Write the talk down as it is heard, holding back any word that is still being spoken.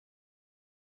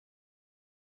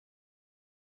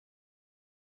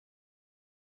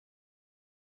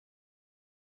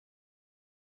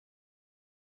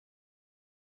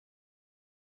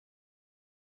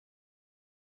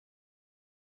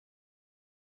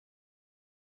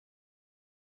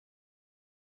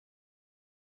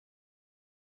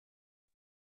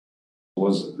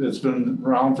it's been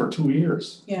around for 2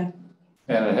 years. Yeah.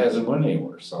 And it hasn't went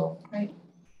anywhere, so. Right.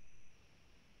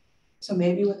 So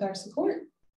maybe with our support.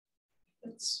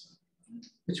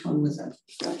 Which one was that?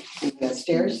 The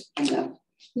stairs and the.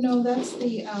 No, that's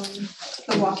the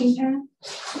walking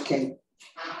path. Okay.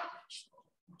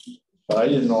 But I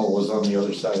didn't know it was on the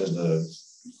other side of the.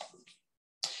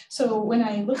 So when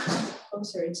I looked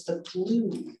closer, it's the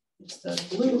blue. It's the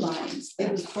blue lines.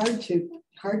 It was hard to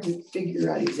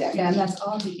figure out exactly. Yeah, and that's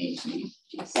all he gave me.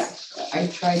 Yeah, I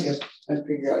tried to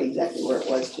figure out exactly where it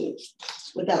was too,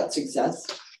 without success.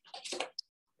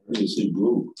 You see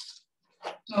blue.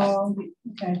 Oh,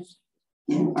 okay.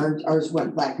 And ours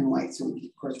went black and white, so of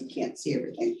course we can't see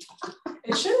everything.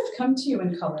 It should have come to you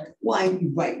in color. Why,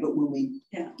 right, but when we,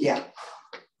 yeah.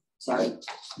 Sorry.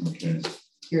 Okay.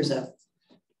 Here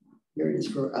it is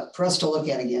for us to look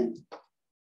at again.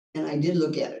 And I did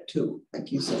look at it too,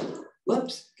 like you said.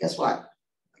 Whoops, guess what?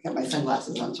 I got my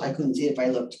sunglasses on, so I couldn't see it if I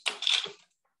looked.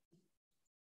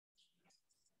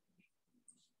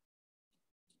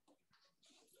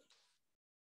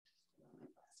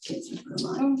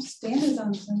 Oh, Stan is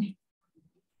on some.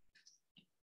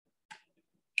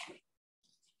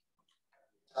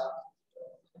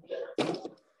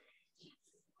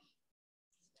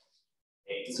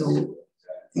 So,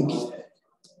 thank you.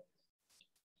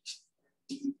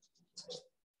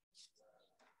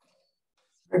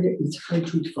 It's hard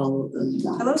to follow them.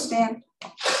 Hello, Stan.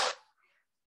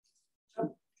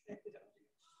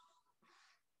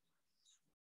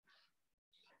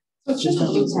 So it's just a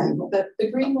blue pen.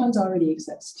 The green ones already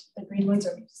exist. The green ones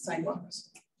are sidewalks.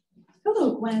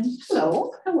 Hello, Gwen.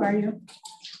 Hello. How are you?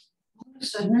 All of a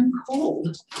sudden I'm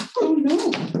cold. Oh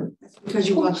no. That's because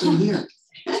you walked in here.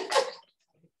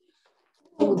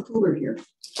 Oh, cooler here.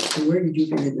 So where did you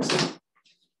figure this out?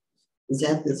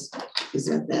 Is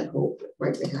that that hole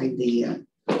right behind the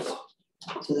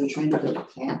so they're trying to build a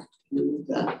path through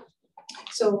the.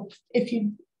 So if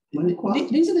you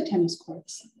these are the tennis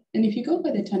courts. And if you go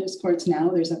by the tennis courts now,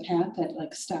 there's a path that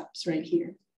like stops right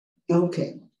here.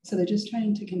 Okay. So they're just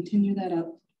trying to continue that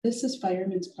up. This is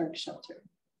Fireman's Park Shelter.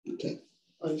 Okay.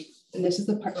 And this is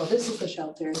the park. Oh, this is the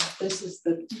shelter. This is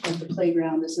the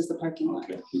playground. This is the parking lot.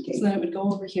 Okay. So then it would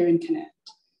go over here and connect.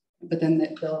 But then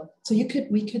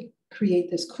we could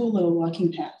create this cool little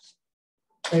walking path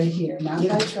right here, not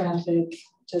by traffic.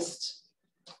 Just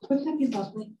wouldn't that be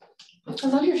lovely? I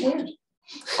love your hair.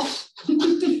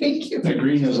 Thank you. The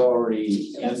green is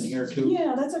already in here too?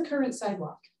 Yeah, that's a current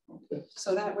sidewalk. Okay.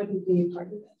 So that wouldn't be part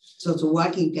of it. So it's a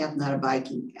walking path, not a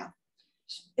biking path.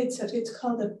 It's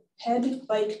called a ped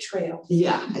bike trail.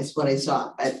 Yeah, that's what I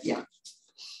saw. Yeah.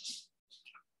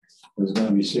 It's going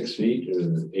to be 6 feet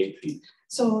or 8 feet.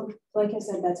 So, like I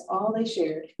said, that's all they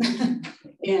shared.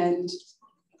 And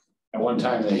at one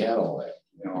time they had all that.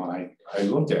 You know, I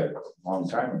looked at it a long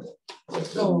time ago.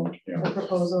 The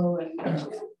proposal and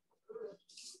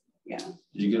yeah.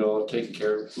 Did you get all taken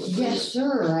care of? Yes,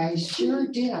 sir. I sure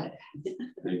did.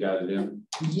 They got it in?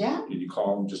 Yeah. Did you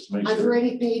call them just to make sure? I've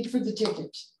already paid for the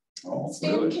tickets. Oh,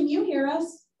 Stan, really? can you hear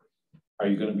us? Are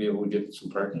you going to be able to get some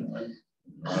parking? Right?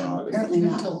 Apparently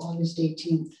not until August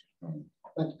 18th.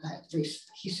 But at least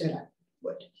he said I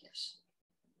would. Yes.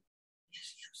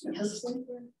 Yes.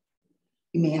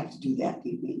 You may have to do that.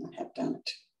 You may not have done it.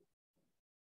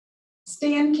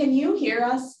 Stan, can you hear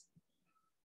us?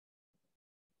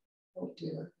 Oh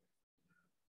dear.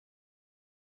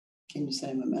 Can you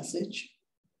send him a message?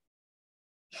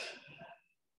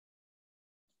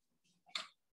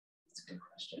 That's a good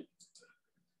question.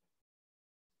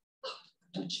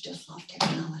 Don't you just love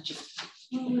technology?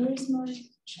 Oh, where's my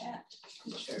chat?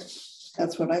 Sure.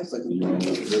 That's what I was looking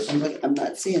for. I'm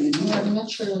not seeing it. Yeah, I'm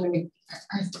not sure.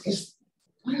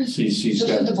 What is CC this? Is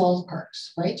the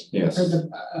ballparks, right? Yes. Or the,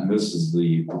 this is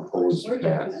the proposed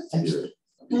path here.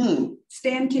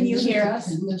 Stan, can you hear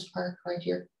us? In this park right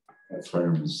here. At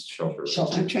Fireman's Shelter.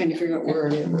 I'm trying to figure out where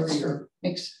it is. Where you're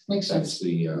makes That's sense.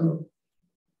 the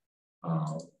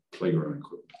playground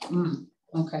equipment.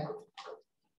 Okay.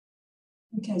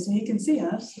 Okay, so he can see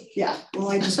us. Yeah. Well,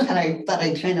 I thought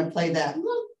I'd kind of play that.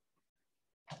 Oh,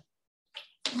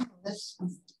 that's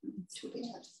too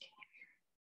bad.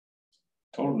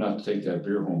 Told him not to take that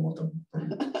beer home with him.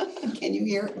 Can you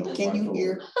hear? Can you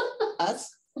hear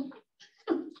us?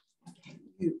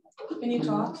 Can you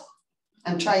talk?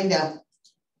 I'm trying to.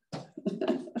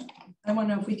 I want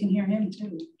to know if we can hear him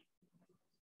too.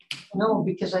 No,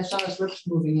 because I saw his lips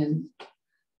moving and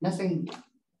nothing.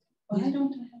 Why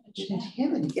don't I have a chat?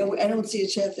 Him. Yeah, I don't see a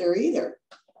chat there either.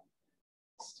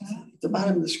 The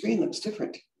bottom of the screen looks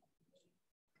different.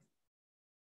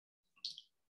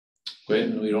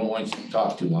 Quentin, we don't want you to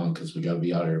talk too long because we gotta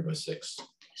be out here by 6.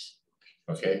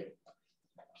 Okay?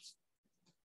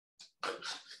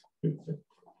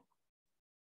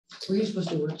 Were you supposed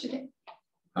to work today?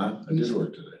 Huh? I did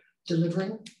work today.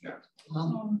 Delivering? Yeah.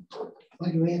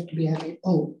 Why do we have to be having,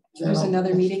 oh. There's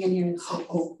another meeting in here.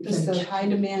 Oh, This is a high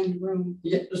demand room.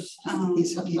 Yes.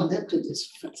 He lifted this,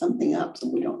 something up, so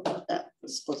we don't know what that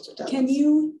was supposed to tell us. Can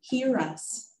you hear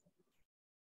us?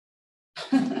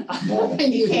 No.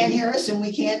 He can't hear us and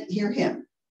we can't hear him.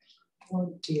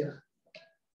 Oh dear.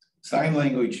 Sign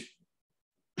language.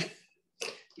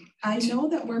 I know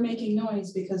that we're making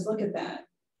noise because look at that.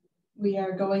 We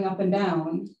are going up and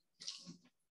down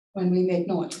when we make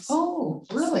noise. Oh,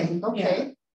 really?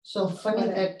 Okay. So funny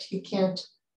that he can't.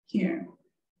 Here.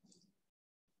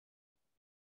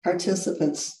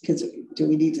 Participants, because do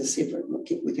we need to see if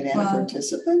we can add a Well,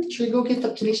 participant? Should we go get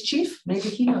the police chief? Maybe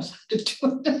he knows how to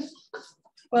do it.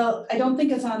 Well, I don't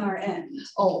think it's on our end.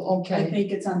 Oh, I okay.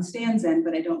 think it's on Stan's end,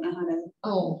 but I don't know how to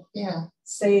Oh, yeah.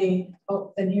 say,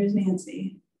 oh, and here's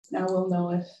Nancy. Now we'll know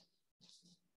if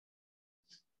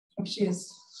she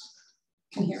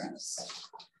can hear us.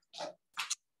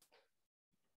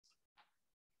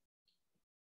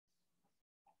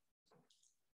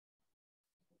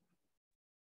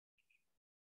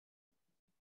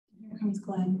 Here comes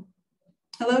Glenn.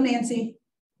 Hello, Nancy.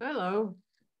 Hello,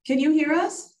 Can you hear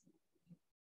us?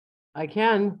 I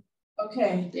can.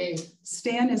 Okay, Dave.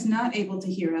 Stan is not able to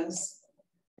hear us.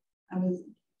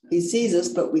 He sees us,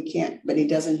 but we can't, but he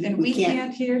doesn't, And we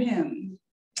can't hear him.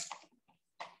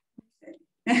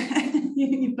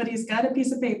 But he's got a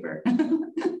piece of paper.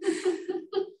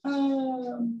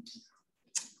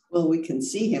 Well, we can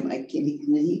see him.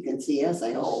 He can see us,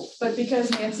 I hope. But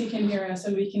because Nancy can hear us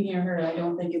and we can hear her, I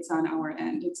don't think it's on our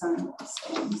end. It's on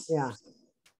Stan's. Yeah.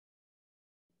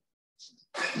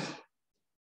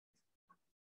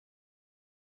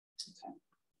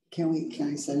 Can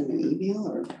I send him an email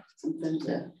or something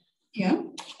to Yeah.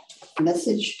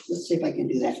 message? Let's see if I can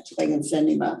do that. If I can send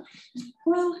him a,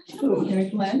 Well, hello there,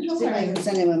 Glenn. How see if are I you? can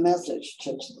send him a message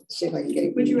to see if I can get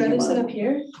him. Would you rather sit up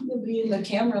here? It'll be in the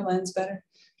camera lens better.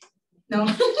 No.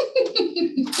 I'm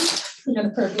gonna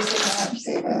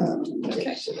purposely not.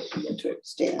 Okay. So let me get to it.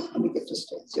 Stan. Let me get to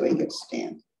Stan. See if I can get to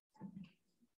Stan.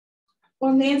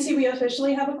 Well, Nancy, we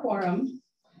officially have a quorum.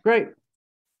 Great.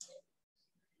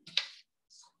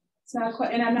 It's not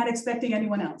quite, and I'm not expecting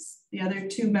anyone else. The other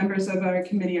 2 members of our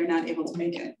committee are not able to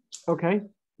make it. Okay.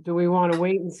 Do we want to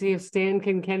wait and see if Stan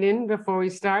can get in before we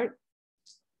start?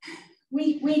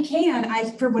 We can.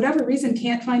 I, for whatever reason,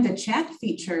 can't find the chat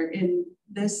feature in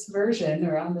this version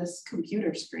or on this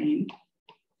computer screen.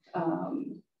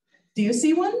 Do you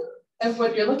see one of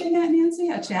what you're looking at, Nancy?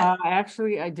 A chat?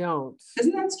 Actually, I don't.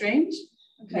 Isn't that strange?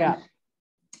 Okay. Yeah.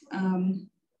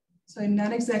 So I'm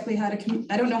not exactly how to,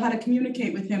 I don't know how to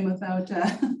communicate with him without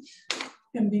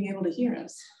him being able to hear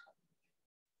us.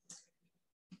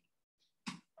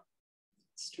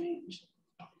 Strange.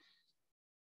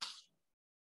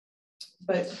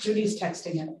 But Judy's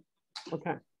texting him.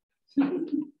 Okay.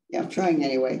 Yeah, I'm trying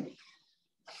anyway.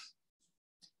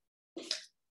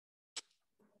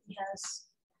 Yes.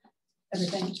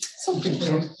 Everything. So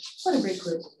good. What a great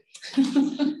group.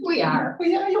 We are.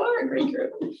 Yeah, you are a great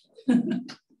group.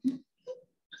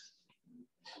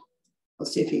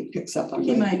 Let's see if he picks up on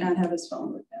He my, might not have his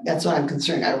phone with him. that's what I'm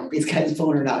concerned. I don't know if he's got his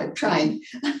phone or not. I'm trying.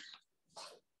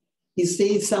 He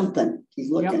sees something. He's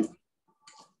looking. Yep.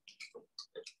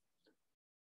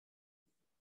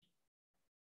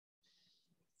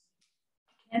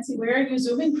 Nancy, where are you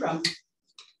zooming from?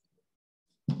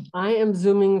 I am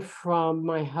zooming from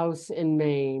my house in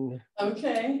Maine.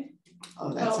 Okay.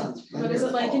 Oh, that Well, sounds what is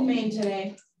it like in Maine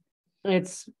today?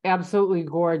 It's absolutely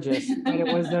gorgeous, but it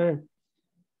was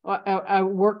a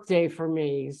work day for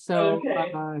me. So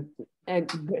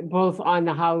Okay. both on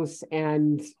the house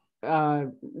and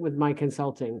with my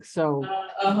consulting. So,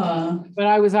 but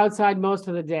I was outside most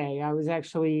of the day. I was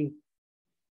actually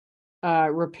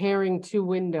repairing 2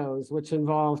 windows, which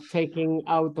involved taking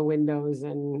out the windows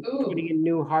and putting in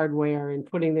new hardware and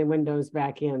putting the windows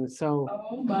back in. So,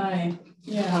 Oh my,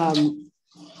 yeah.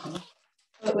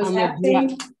 It was I'm a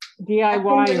acting.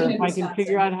 DIYer, if I can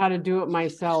figure out how to do it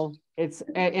myself. It's,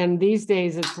 and these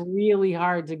days it's really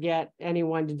hard to get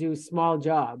anyone to do small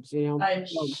jobs, you know. I'm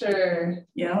sure,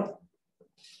 yep.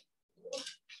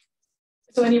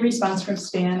 So any response from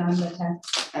Stan on the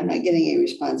text? I'm not getting a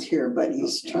response here, but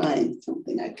he's trying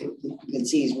something. You can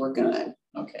see he's working on it.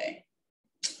 Okay.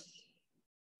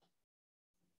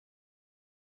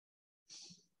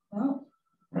 Well,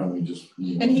 Probably just.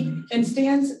 and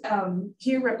Stan's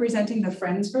here representing the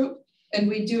Friends group. And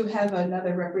we do have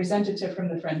another representative from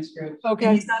the Friends group. And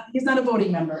Okay. he's not a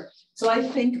voting member. So I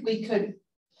think we could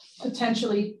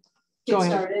potentially Go get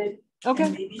ahead. started. Okay,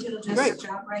 And maybe he'll Great. just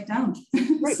drop right down.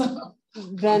 Great. So,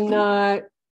 then,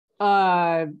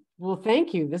 well,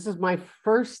 thank you. This is my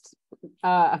first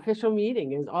official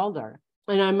meeting as Alder.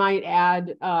 And I might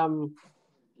add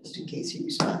Just in case he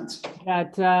responds.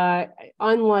 that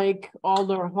unlike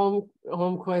Alder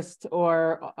Holmquist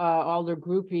or Alder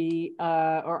Groupie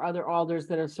or other alders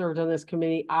that have served on this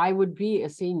committee, I would be a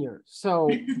senior. So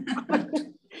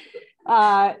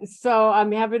so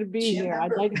I'm happy to be here.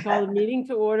 I'd like to call the meeting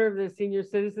to order of the Senior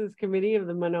Citizens Committee of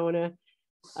the Monona,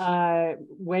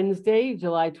 Wednesday,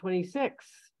 July 26th.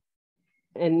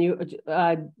 And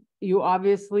you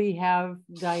obviously have,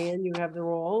 Diane, you have the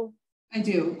role. I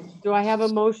do. Do I have a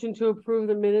motion to approve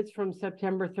the minutes from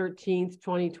September 13th,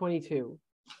 2022?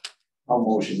 I'll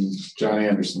motion, John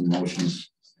Anderson motions.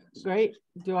 Great.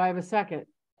 Do I have a second?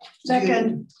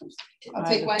 Second. I'll I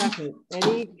take have a one. second.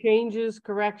 Any changes,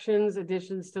 corrections,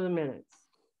 additions to the minutes?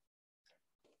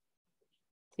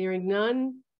 Hearing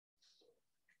none.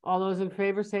 All those in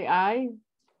favor say aye.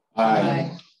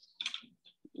 Aye.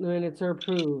 Minutes are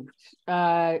approved.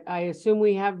 I assume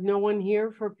we have no one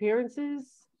here for appearances.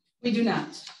 We do not.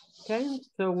 Okay,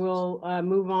 so we'll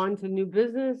move on to new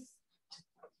business.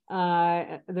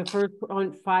 The first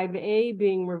on 5A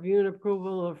being review and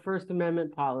approval of First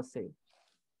Amendment policy.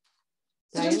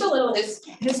 So just a little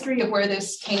history of where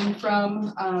this came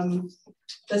from.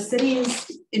 The city's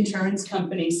insurance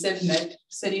company, CIVMIC,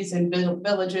 Cities and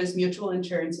Villages Mutual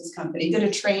Insurances Company, did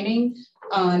a training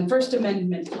on First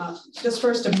Amendment, just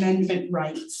First Amendment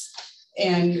rights.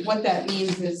 And what that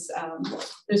means is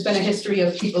there's been a history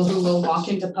of people who will walk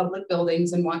into public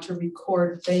buildings and want to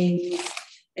record things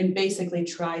and basically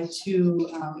try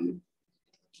to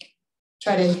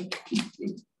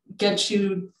get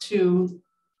you to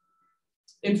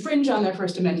infringe on their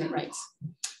First Amendment rights.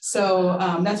 So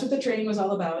that's what the training was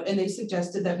all about. And they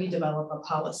suggested that we develop a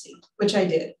policy, which I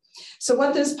did. So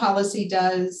what this policy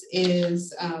does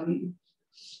is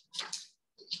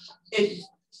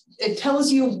it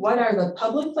tells you what are the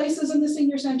public places in the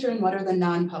senior center and what are the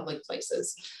non-public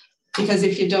places. Because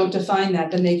if you don't define that,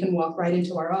 then they can walk right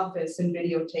into our office and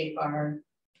videotape our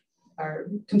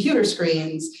computer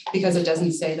screens because it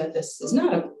doesn't say that this is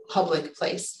not a public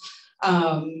place.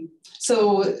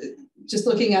 So just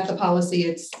looking at the policy,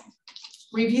 it's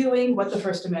reviewing what the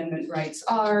First Amendment rights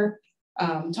are,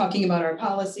 talking about our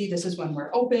policy. This is when we're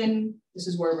open, this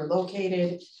is where we're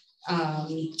located.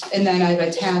 And then I've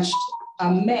attached a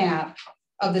map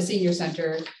of the senior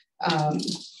center.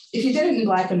 If you did it in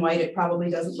black and white, it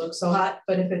probably doesn't look so hot,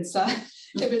 but if it's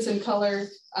in color,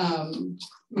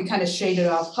 we kind of shaded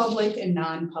off public and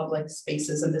non-public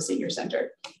spaces in the senior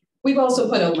center. We've also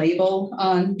put a label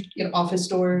on office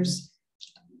doors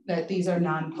that these are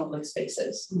non-public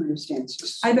spaces. I understand.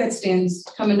 I bet Stan's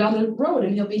coming down the road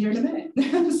and he'll be here in a minute.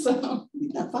 So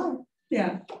Not far.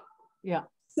 yeah. Yeah.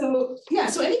 So yeah,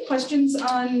 so any questions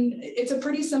on, it's a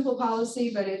pretty simple policy,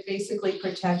 but it basically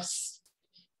protects,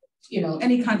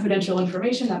 any confidential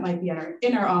information that might be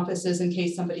in our offices in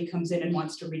case somebody comes in and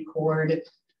wants to record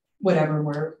whatever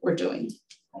we're doing.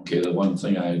 Okay, the one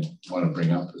thing I want to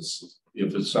bring up is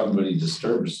if it's somebody is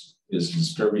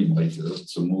disturbing, like if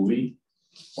it's a movie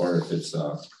or if it's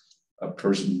a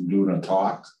person doing a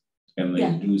talk and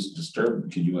they do disturb,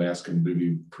 can you ask them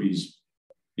to please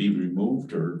be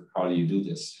removed, or how do you do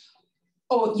this?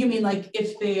 Oh, you mean like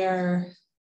if they're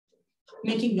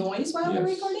making noise while they're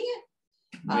recording it?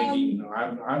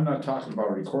 I'm not talking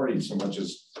about recording so much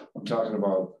as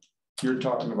you're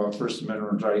talking about First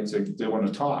Amendment rights. They want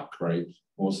to talk, right?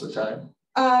 Most of the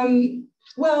time.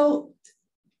 Well,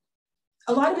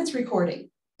 a lot of it's recording.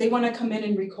 They want to come in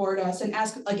and record us and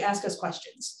ask us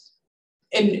questions.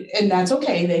 And that's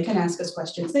okay, they can ask us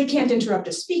questions. They can't interrupt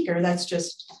a speaker. That's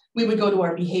just, we would go to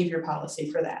our behavior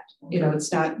policy for that.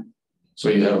 It's not. So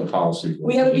you have a policy.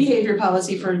 We have a behavior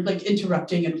policy for like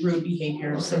interrupting and rude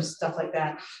behaviors and stuff like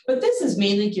that. But this is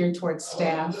mainly geared towards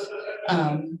staff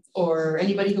or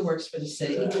anybody who works for the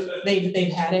city.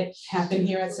 They've had it happen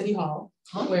here at City Hall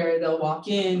where they'll walk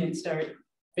in and start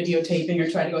videotaping or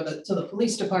try to go to the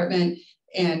police department.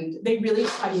 And they really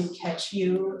try to catch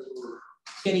you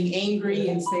getting angry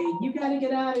and say, you got to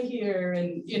get out of here.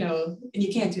 And, and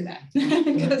you can't do that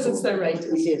because it's their right.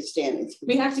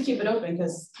 We have to keep it open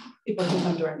because people can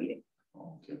come to our meeting.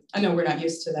 Okay. I know we're not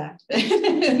used to that.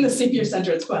 In the senior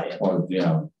center, it's quiet. Well,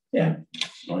 yeah. Yeah.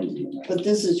 But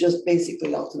this is just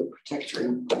basically also to protect your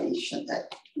information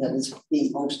that is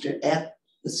being hosted at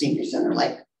the senior center,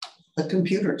 like the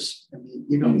computers. I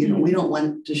mean, we don't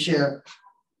want to share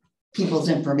people's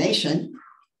information.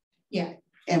 Yeah.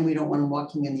 And we don't want them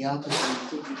walking in the office and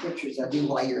taking pictures of you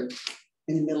while you're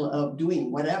in the middle of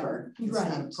doing whatever. It's Right.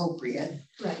 not appropriate.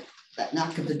 Right. That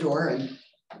knock at the door and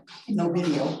no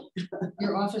video.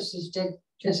 Your office is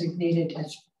designated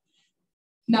as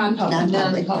Non-public.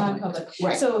 Non-public. Non-public.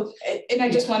 Right. So, and I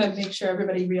just want to make sure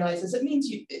everybody realizes it means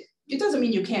it doesn't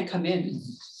mean you can't come in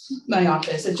my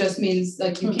office. It just means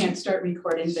like you can't start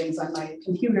recording things on my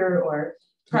computer or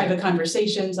private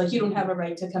conversations. Like you don't have a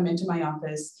right to come into my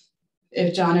office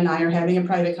if John and I are having a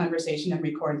private conversation and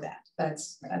record that.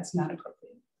 That's not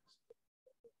appropriate.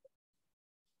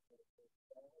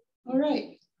 All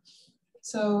right.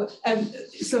 So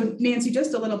Nancy,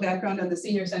 just a little background on the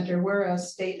senior center. We're a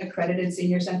state accredited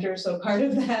senior center. So part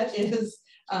of that is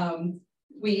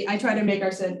I try to make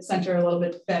our center a little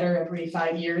bit better every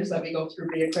 5 years that we go through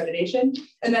reaccreditation.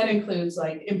 And that includes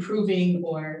like improving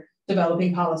or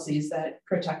developing policies that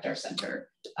protect our center.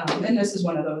 And this is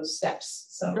one of those steps.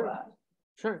 So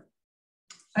Sure.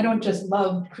 I don't just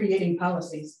love creating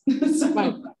policies.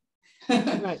 Right.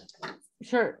 Right.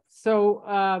 Sure. So,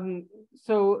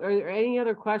 so are there any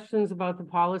other questions about the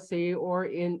policy, or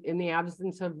in the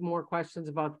absence of more questions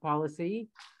about the policy,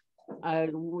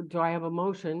 do I have a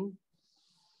motion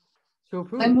to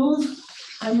approve? I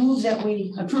move that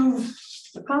we approve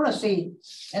the policy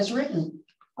as written.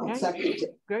 I'll Okay. second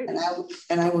it. Great,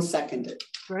 And I will second it.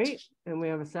 great. And we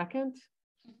have a second.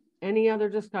 Any other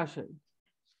discussion?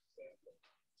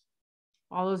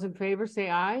 All those in favor say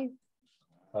aye.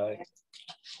 Aye.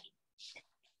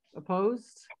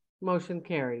 Opposed? Motion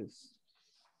carries.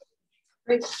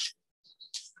 Great.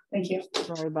 Thank you.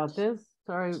 Sorry about this.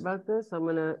 Sorry about this. I'm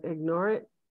gonna ignore it.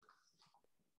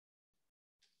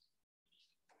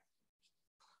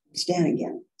 Stand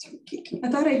again. I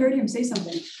thought I heard him say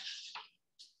something.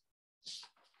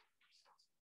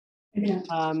 Yeah.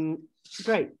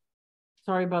 Great.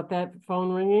 Sorry about that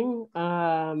phone ringing.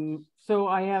 So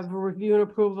I have a review and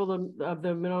approval of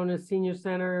the Monona Senior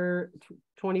Center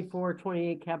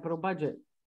 24-28 capital budget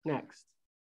next.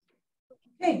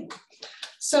 Okay,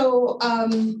 so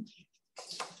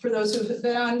for those who've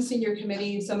been on senior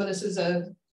committee, some of this is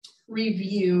a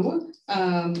review,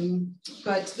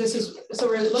 but this is, so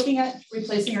we're looking at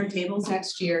replacing our tables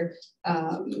next year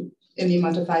in the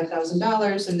amount of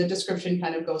 $5,000, and the description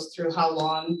kind of goes through how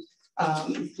long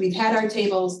we've had our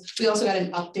tables. We also got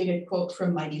an updated quote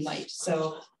from Mighty Light,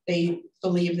 so they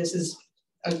believe this is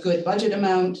a good budget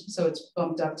amount, so it's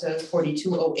bumped up to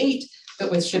 4208,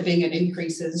 but with shipping and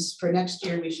increases for next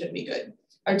year, we should be good.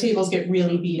 Our tables get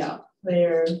really beat up.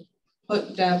 They're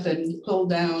hooked up and pulled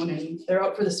down, and they're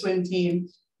out for the swim team,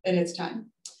 and it's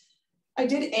time. I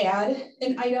did add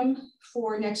an item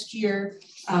for next year.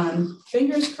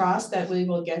 Fingers crossed that we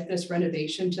will get this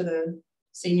renovation to the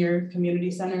senior community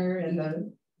center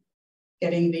and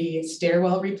getting the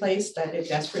stairwell replaced that it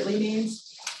desperately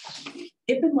needs.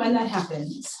 If and when that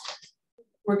happens,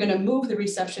 we're going to move the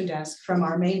reception desk from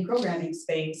our main programming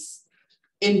space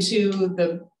into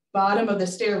the bottom of the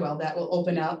stairwell that will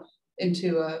open up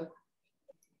into a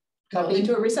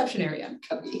reception area.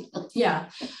 Yeah.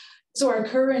 So our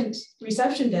current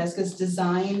reception desk is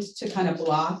designed to kind of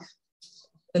block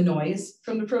the noise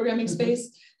from the programming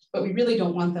space, but we really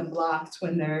don't want them blocked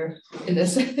when they're in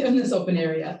this open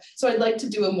area. So I'd like to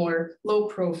do a more low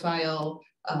profile,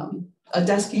 a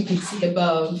desk you can see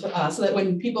above, so that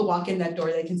when people walk in that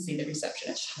door, they can see the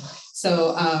receptionist.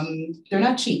 So they're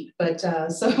not cheap, but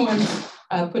so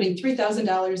I'm putting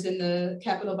 $3,000 in the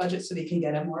capital budget so we can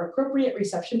get a more appropriate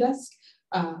reception desk.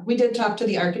 We did talk to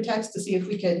the architects to see if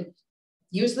we could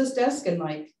use this desk and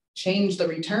like change the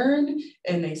return,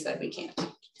 and they said we can't.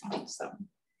 So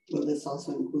will this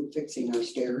also include fixing our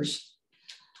stairs?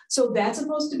 So that's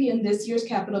supposed to be in this year's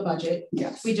capital budget.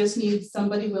 Yes. We just need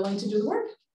somebody willing to do the work.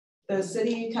 The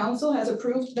city council has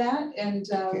approved that, and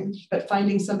but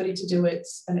finding somebody to do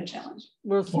it's been a challenge.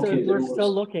 We're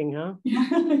still looking, huh?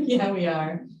 Yeah, we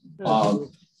are.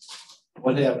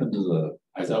 What happened to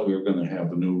I thought we were gonna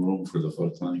have a new room for the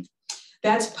foot clinic.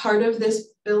 That's part of this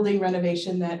building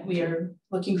renovation that we are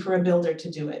looking for a builder to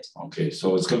do it. Okay,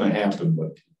 so it's gonna happen,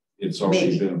 but it's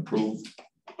already been approved.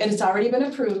 And it's already been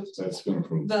approved. That's been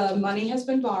approved. The money has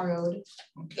been borrowed,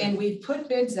 Okay. and we've put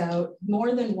bids out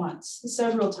more than once,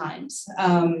 several times.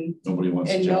 Nobody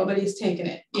wants And to. nobody's taken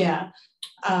it. Yeah.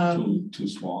 Too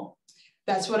small.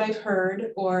 That's what I've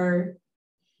heard, or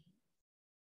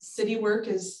city work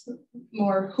is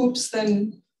more hoops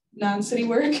than non-city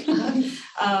work.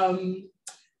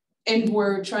 And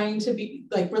we're trying to be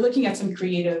like, we're looking at some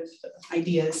creative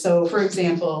ideas. So for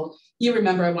example, you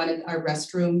remember I wanted our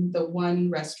restroom, the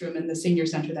one restroom in the senior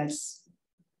center that's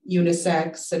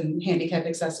unisex and handicap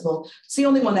accessible. It's the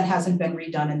only one that hasn't been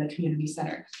redone in the community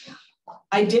center.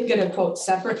 I did get a quote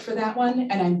separate for that one,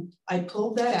 and I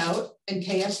pulled that out, and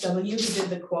KSW, who did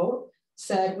the quote,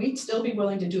 said we'd still be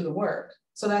willing to do the work.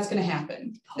 So that's going to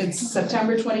happen. Okay. It's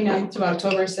September 29th to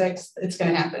October 6th. It's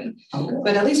going to happen. Okay.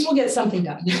 But at least we'll get something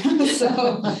done.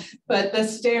 So, but the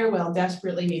stairwell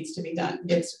desperately needs to be done.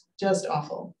 It's just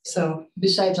awful. So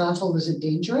Besides awful, is it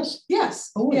dangerous?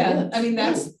 yes, Oh, it yeah. is. I mean,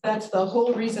 that's the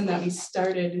whole reason that we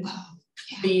started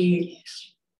the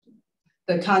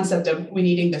concept of we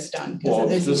needing this done. Well,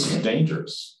 if this is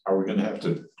dangerous, are we gonna have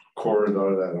to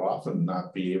corridor that off and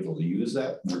not be able to use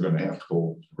that? We're gonna have to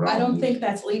go around. I don't think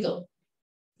that's legal.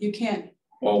 You can't,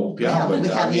 Well, yeah, We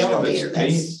but I have the mean, if elevator,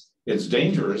 it's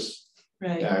dangerous,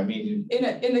 right? I mean.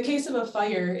 In the case of a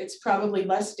fire, it's probably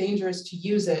less dangerous to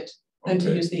use it than to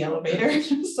Okay. use the elevator.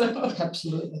 So,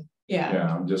 Absolutely. yeah.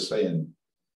 Yeah, I'm just saying,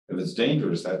 if it's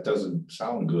dangerous, that doesn't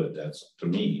sound good. That's to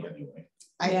me anyway.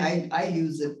 I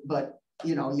use it, but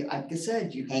you know, like I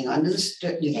said, you hang on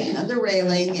to you hang on the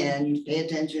railing and you pay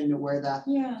attention to where the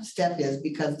Yeah. step is,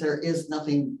 because there is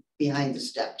nothing behind the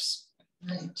steps.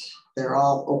 Right. They're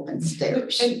all open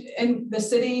stairs. And the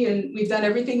city, and we've done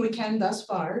everything we can thus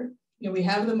far. You know, we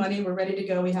have the money, we're ready to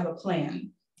go, we have a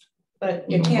plan. But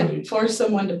you Nobody- can't force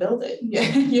someone to build it.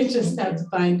 You just have to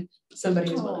find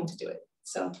somebody who's willing to do it.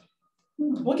 So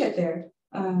we'll get there.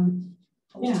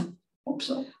 Yeah. Hope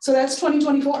so. So that's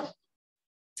 2024.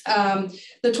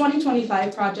 The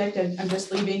 2025 project, I'm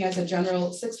just leaving as a general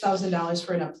 $6,000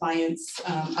 for an appliance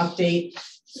update.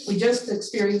 We just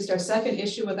experienced our second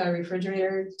issue with our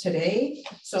refrigerator today,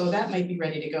 so that might be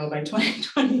ready to go by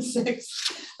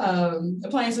 2026.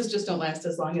 Appliances just don't last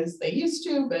as long as they used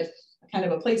to, but kind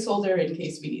of a placeholder in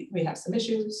case we have some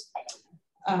issues.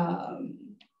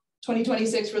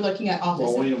 2026, we're looking at office.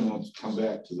 Well, William wants to come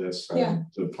back to this, Yeah.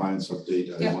 the appliance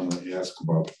update. I Yeah. want to ask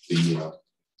about the,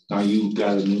 now you've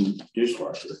got a new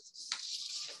dishwasher.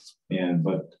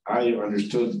 But I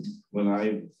understood when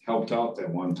I helped out that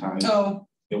one time, Oh,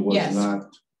 it was yes.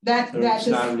 not, that it's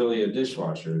not is, really a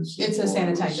dishwasher. It's It's a more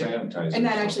of sanitizer. Sanitizer. and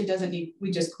that actually doesn't need,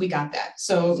 we got that.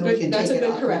 So So we can that's a take it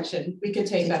good off. correction. We could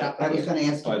take that up. I was gonna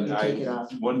ask you But to take it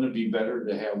off. wouldn't it be better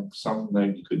to have something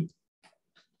that you could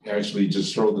actually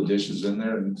just throw the dishes in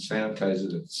there and sanitize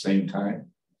it at the same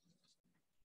time?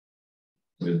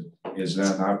 Is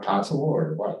that not possible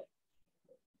or what?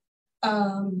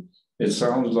 It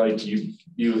sounds like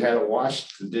you had to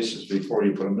wash the dishes before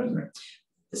you put them in there.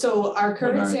 So our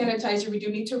current Right. sanitizer, we do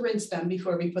need to rinse them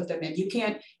before we put them in. You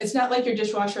can't, it's not like your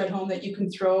dishwasher at home that you can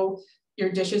throw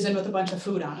your dishes in with a bunch of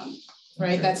food on them,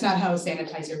 right? Okay. That's not how a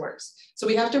sanitizer works. So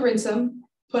we have to rinse them,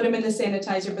 put them in the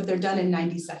sanitizer, but they're done in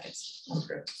 90 seconds.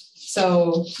 Okay.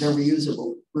 So They're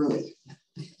reusable, really.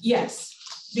 yes,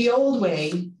 the old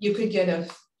way, you could get a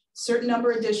certain number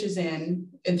of dishes in,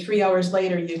 and 3 hours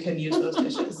later, you can use those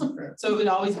dishes. So it would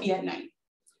always be at night.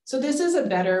 So this is a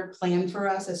better plan for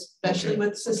us, especially Okay.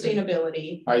 with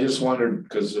sustainability. I just wondered,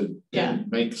 because it Yeah.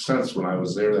 didn't make sense when I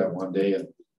was there that one day, and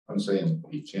I'm saying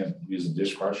you can't use a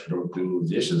dishwasher to do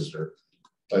dishes,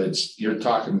 but you're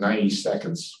talking 90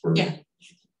 seconds for Yeah.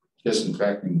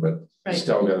 disinfecting, but you Right.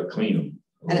 still gotta clean them.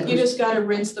 And You just gotta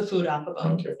rinse the food off of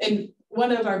them. Okay. And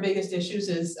one of our biggest issues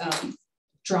is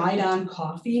dried on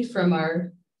coffee from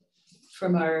our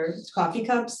coffee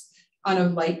cups on a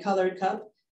light colored cup.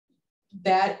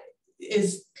 That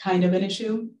is kind of an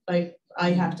issue. Like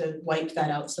I have to wipe that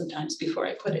out sometimes before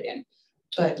I put it in.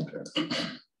 But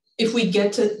if we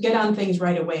get on things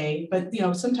right away, but you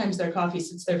know, sometimes their coffee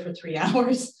sits there for 3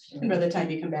 hours and by the time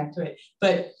you come back to it.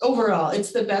 But overall,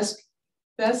 it's the best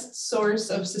source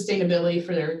of sustainability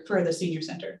for the senior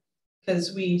center,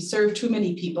 because we serve too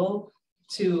many people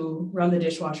to run the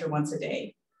dishwasher once a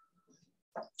day.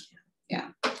 Yeah,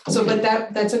 so but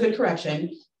that's a good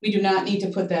correction. We do not need to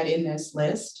put that in this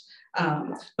list.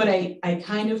 But I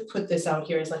kind of put this out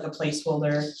here as like a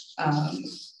placeholder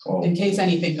in case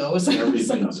anything goes.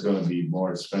 Everything's gonna be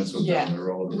more expensive Yeah, down the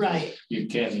road. Right. You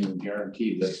can't even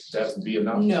guarantee that would be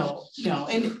enough. No,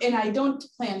 and I don't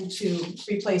plan to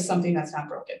replace something that's not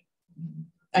broken.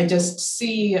 I just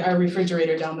see our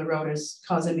refrigerator down the road is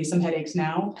causing me some headaches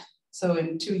now. So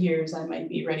in 2 years, I might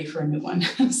be ready for a new one.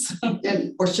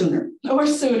 Or sooner. Or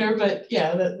sooner, but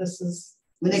yeah, this is,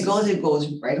 When it goes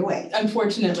right away.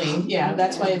 unfortunately, yeah,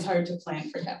 that's why it's hard to plan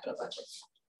for capital budget.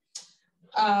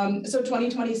 So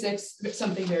 2026,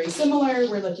 something very similar.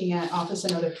 We're looking at office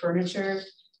and other furniture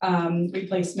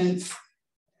replacements.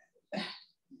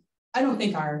 I don't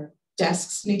think our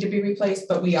desks need to be replaced,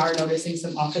 but we are noticing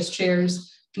some office chairs.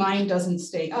 Mine doesn't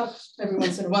stay up every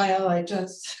once in a while. I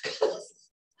just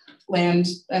land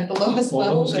at the lowest Well,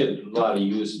 level. those but- get a lot of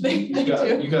use. They You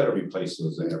gotta, do. you gotta replace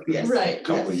those after Yes. Right. a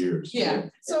couple of years. Yeah,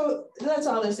 so that's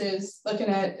all this is, looking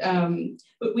at,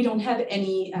 but we don't have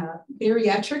any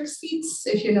bariatric seats,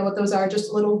 if you know what those are,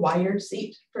 just a little wired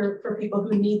seat for people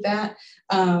who need that.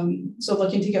 So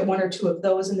looking to get 1 or 2 of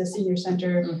those in the senior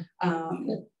center.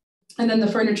 And then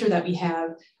the furniture that we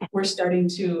have, we're starting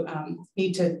to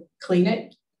need to clean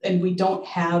it, and we don't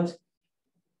have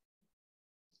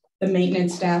the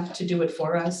maintenance staff to do it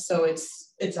for us, so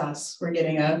it's us. We're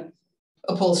getting a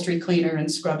upholstery cleaner and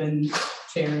scrubbing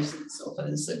chairs and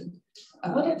sofas and.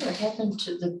 Whatever happened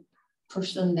to the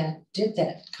person that did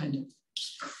that kind of?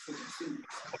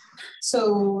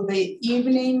 So the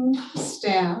evening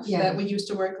staff Yeah. that we used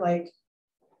to work like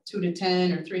 2 to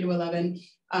 10 or 3 to 11,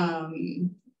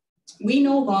 we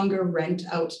no longer rent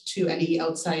out to any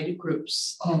outside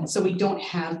groups. Oh. So we don't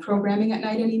have programming at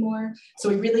night anymore. So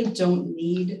we really don't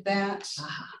need that.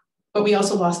 But we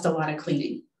also lost a lot of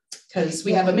cleaning because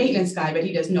we have a maintenance guy, but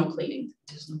he does no cleaning.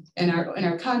 And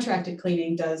our contracted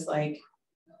cleaning does like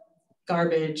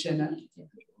garbage and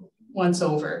once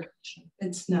over.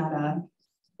 It's not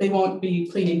they won't be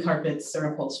cleaning carpets or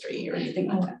upholstery or anything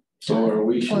like that. So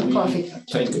should we coffee.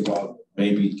 think about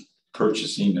maybe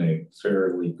purchasing a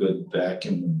fairly good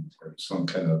vacuum or some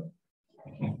kind of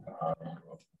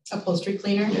Upholstery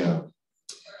cleaner. yeah.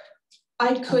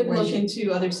 I could look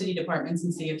into other city departments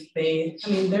and see if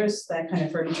there's that kind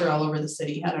of furniture all over the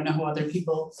city. I don't know how other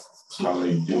people How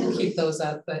they do it. keep those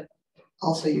up, but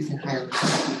Also, you can hire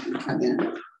someone to come in.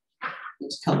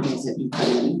 There's companies that you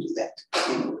come in and do that.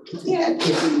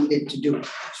 If we needed to do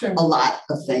sure. a lot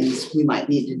of things, we might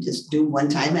need to just do one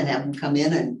time and have them come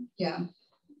in and Yeah,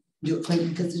 do it clean,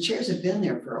 because the chairs have been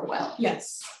there for a while.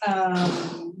 yes.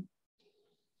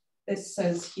 This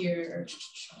says here,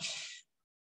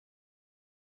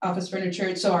 office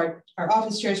furniture. So our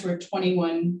office chairs were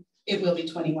 21, it will be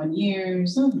 21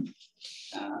 years.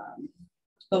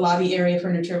 The lobby area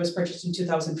furniture was purchased in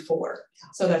 2004.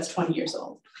 So that's 20 years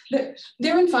old.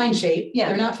 They're in fine shape. Yeah.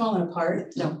 They're not falling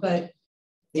apart, No. but,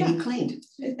 They need cleaned.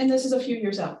 and this is a few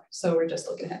years out. So we're just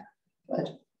looking at.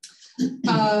 But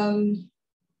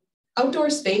outdoor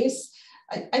space,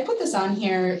 I put this on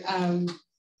here, and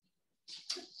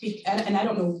I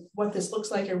don't know what this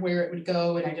looks like or where it would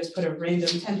go, and I just put a random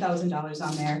 $10,000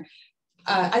 on there.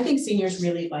 I think seniors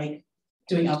really like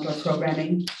doing outdoor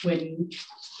programming. When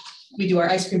we do our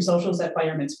ice cream socials at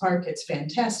Fireman's Park, it's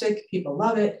fantastic, people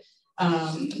love it.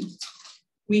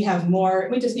 We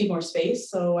just need more space,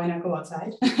 so why not go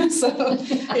outside? So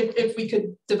if we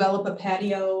could develop a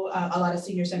patio, a lot of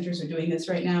senior centers are doing this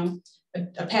right now,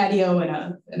 a patio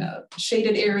and a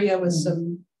shaded area with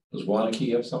some. Does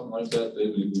Wanakee have something like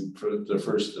that? They're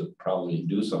first to probably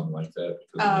do something like that.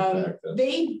 Because of the fact that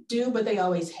They do, but they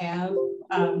always have.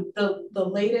 The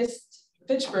latest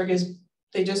Fitchburg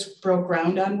they just broke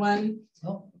ground on one.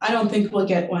 Oh. I don't think we'll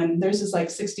get one. Theirs is like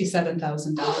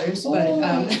 $67,000,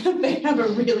 but they have a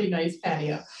really nice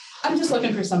patio. I'm just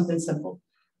looking for something simple.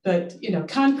 But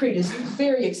concrete is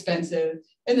very expensive,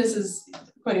 and this is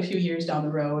quite a few years down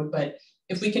the road. But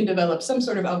if we can develop some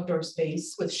sort of outdoor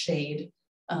space with shade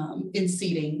in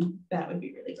seating, that would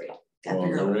be really great. Gotta well,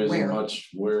 figure there out isn't where. much.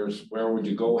 Where would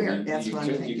you go? Where? That's what I'm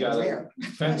You thinking. got Where? a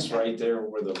fence right there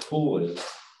where the pool is,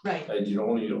 Right. and you'd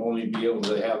only be able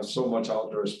to have so much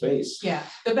outdoor space. Yeah,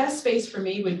 the best space for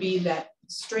me would be that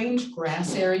strange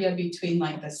grass area between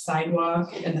like the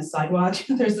sidewalk and the sidewalk.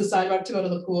 There's the sidewalk to go to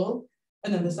the pool,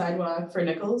 and then the sidewalk for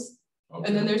Nichols. Okay.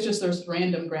 And then there's just this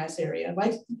random grass area,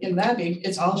 like in that big,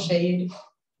 it's all shade.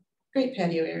 Great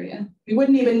patio area. We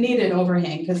wouldn't even need an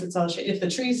overhang because it's all shade. If the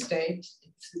trees stay,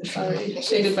 it's already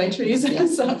shaded by trees.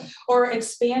 So, or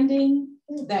expanding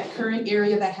that current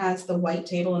area that has the white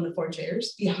table and the 4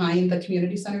 chairs behind the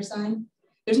community center sign.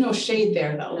 There's no shade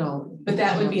there though. No. But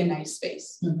that would be a nice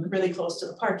space, Mhm. really close to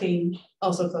the parking,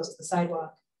 also close to the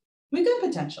sidewalk. We got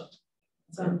potential.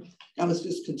 So I was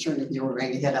just concerned if you were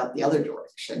going to head out the other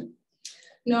direction.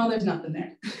 no, there's nothing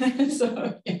there.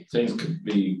 So yeah. Things could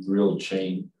be real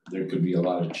change. There could be a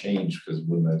lot of change because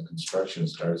when the construction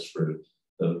starts for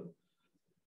the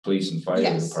police and fire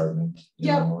Yes. department,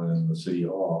 Yep. and the city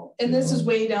hall. And this is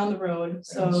way down the road, And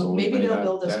so we maybe may they'll not-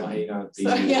 build this that one. may not be.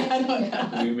 So yeah, I don't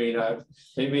know. We may not,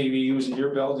 they may be using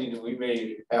your building and we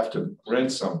may have to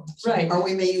rent some. Right. Or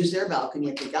we may use their balcony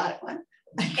if we got one.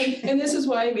 And this is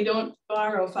why we don't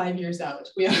borrow 5 years out.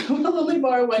 We'll only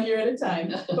borrow 1 year at a time,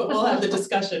 but we'll have the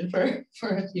discussion for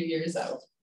a few years out.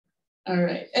 All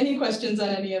right, any questions on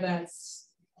any of that?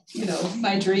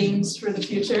 My dreams for the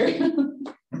future.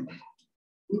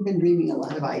 We've been dreaming a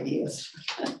lot of ideas.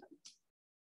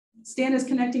 Stan is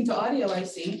connecting to audio, I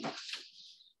see.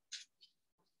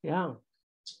 Yeah.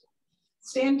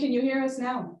 Stan, can you hear us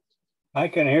now? I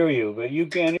can hear you, but you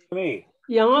can't hear me.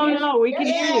 Yeah, oh no, we can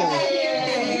hear you.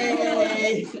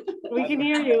 Yay! We can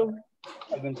hear you.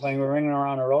 I've been playing Ring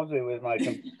Around the Rosie with my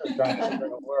computer trying to figure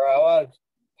out where I was.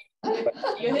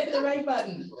 You hit the right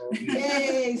button.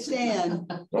 Yay, Stan.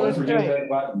 Don't forget right. that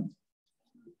button.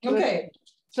 Okay.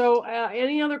 So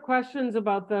any other questions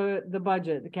about the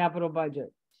budget, the capital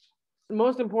budget? The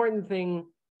most important thing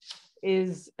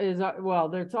is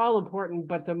well, it's all important,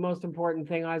 but the most important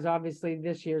thing is obviously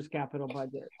this year's capital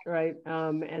budget, right?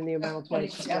 And the amount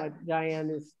that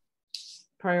Diane's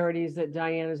priorities that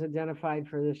Diane has identified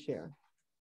for this year.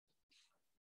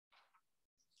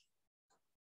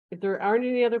 If there aren't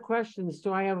any other questions,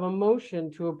 do I have a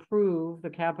motion to approve the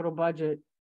capital budget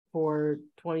for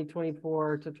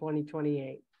 2024 to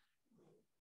 2028?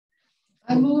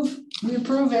 I move, we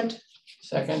approve it.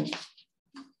 Second.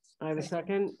 I have a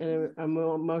second, and a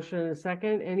motion and a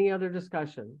second. Any other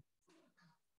discussion?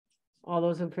 All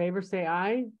those in favor say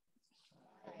aye.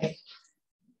 Aye.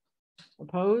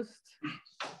 Opposed?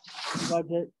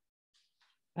 Budget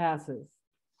passes.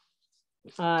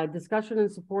 Discussion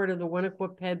in support of the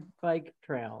Winnequa Ped Bike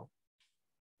Trail.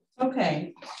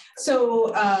 Okay,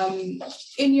 so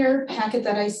in your packet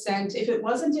that I sent, if it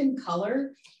wasn't in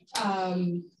color,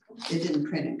 It didn't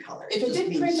print in color. if it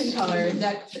didn't print in color,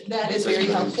 that is very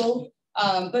helpful.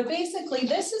 But basically,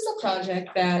 this is a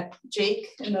project that Jake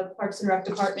in the Parks and Rec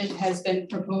Department has been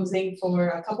proposing for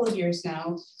a couple of years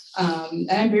now. And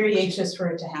I'm very anxious for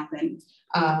it to happen.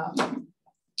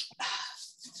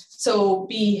 So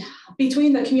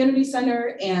between the community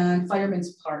center and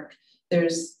Fireman's Park,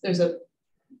 there's a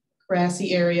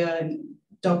grassy area and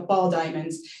ball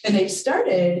diamonds, and they've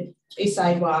started a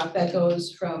sidewalk that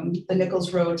goes from the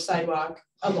Nichols Road sidewalk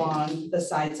along the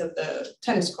sides of the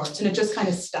tennis courts, and it just kind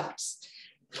of stops.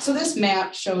 So this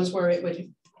map shows where it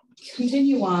would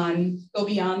continue on, go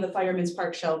beyond the Fireman's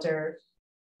Park shelter,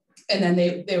 and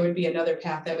then there would be another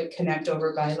path that would connect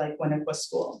over by like Winnequa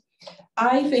School.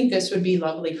 I think this would be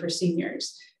lovely for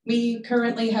seniors. We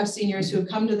currently have seniors who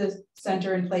come to the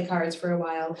center and play cards for a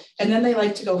while, and then they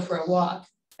like to go for a walk.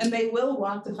 And they will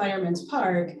walk the Fireman's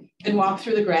Park and walk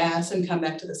through the grass and come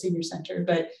back to the senior center.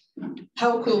 But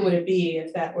how cool would it be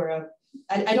if that were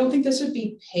I don't think this would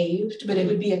be paved, but it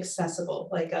would be accessible,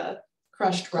 like a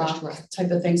crushed rock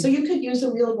type of thing. So you could use a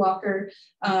wheeled walker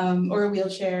or a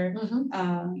wheelchair,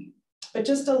 but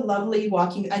just a lovely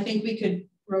walking. I think we could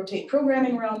rotate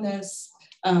programming around this,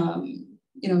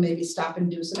 you know, maybe stop and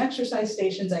do some exercise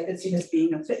stations. I could see this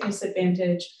being a fitness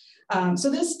advantage. So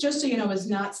this, just so you know, is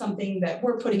not something that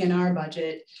we're putting in our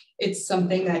budget. It's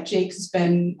something that Jake's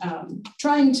been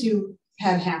trying to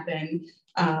have happen.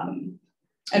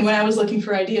 And when I was looking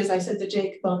for ideas, I said to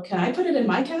Jake, well, can I put it in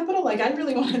my capital? Like, I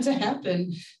really want it to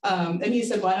happen. And he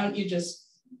said, why don't you just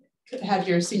have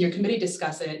your senior committee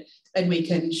discuss it, and we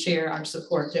can share our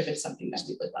support if it's something that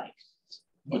we would like.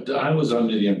 But I was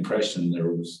under the impression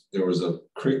there was a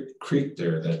creek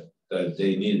there that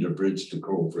they needed a bridge to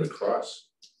go over across.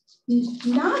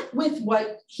 Not with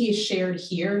what he shared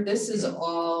here. This is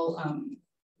all.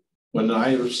 When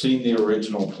I seen the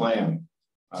original plan,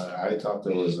 I thought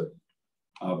there was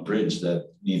a bridge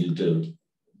that needed to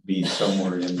be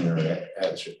somewhere in there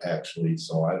actually.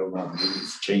 So I don't know if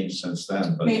it's changed since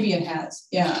then, but maybe it has.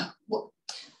 Yeah.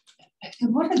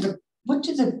 And what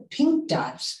do the pink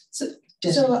dots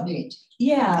designate?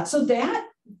 Yeah, so that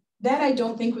I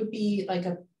don't think would be like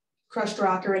a crushed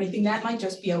rock or anything. That might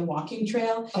just be a walking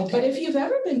trail. Okay. But if you've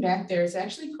ever been back there, it's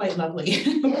actually quite lovely.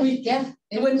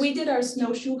 When we did our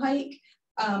snowshoe hike,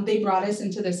 they brought us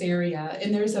into this area,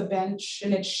 and there's a bench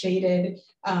and it's shaded.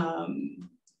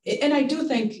 And I do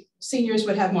think seniors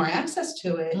would have more access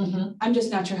to it. I'm just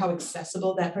not sure how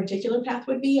accessible that particular path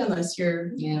would be unless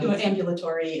you're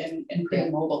ambulatory and pretty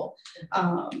mobile.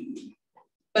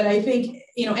 But I think,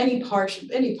 you know, any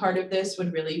part of this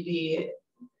would really be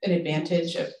an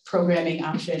advantage, of programming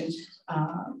option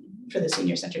for the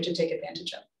senior center to take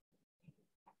advantage of.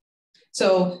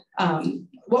 So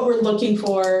what we're looking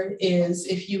for is,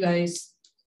 if you guys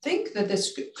think that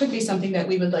this could be something that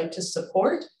we would like to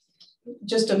support,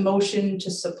 just a motion to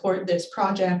support this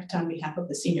project on behalf of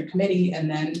the senior committee,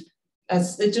 and then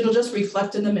it'll just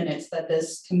reflect in the minutes that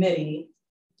this committee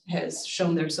has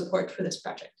shown their support for this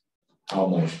project.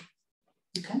 almost.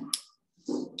 Okay.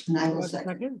 And I will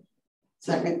second.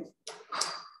 Second.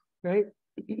 Great.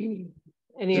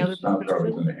 Any other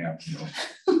discussion?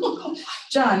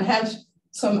 John, have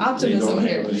some optimism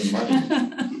here.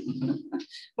 Money.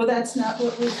 Well, that's not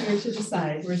what we're here to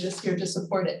decide. We're just here to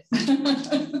support it.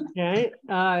 Okay,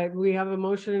 we have a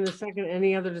motion and a second.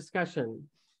 Any other discussion?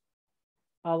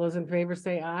 All those in favor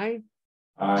say aye.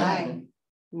 Aye.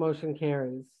 Motion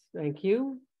carries. Thank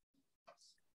you.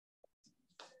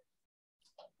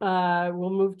 We'll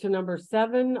move to number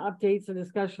 7, updates and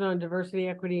discussion on diversity,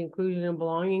 equity, inclusion, and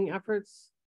belonging efforts.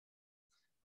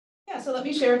 Yeah, so let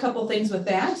me share a couple things with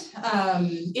that.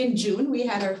 In June, we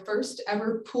had our first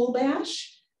ever pool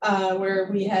bash, where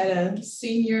we had a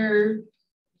senior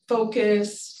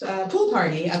focused pool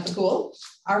party at the pool.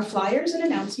 Our flyers and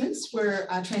announcements were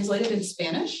translated in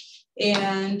Spanish,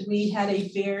 and we had a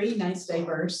very nice,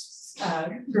 diverse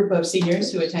group of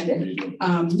seniors who attended.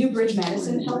 New Bridge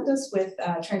Madison helped us with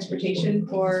transportation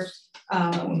for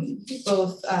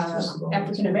both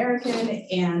African American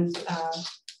and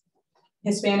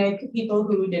Hispanic people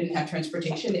who didn't have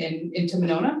transportation into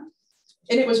Monona.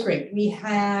 And it was great. We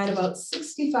had about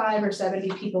 65 or 70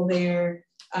 people there,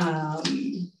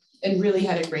 and really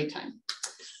had a great time.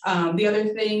 The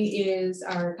other thing is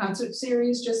our concert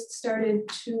series just started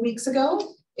 2 weeks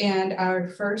ago, and our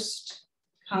first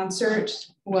concert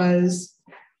was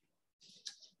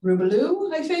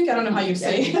Rubaloo, I think. I don't know how you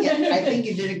say it. Yeah, I think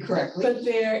you did it correctly. But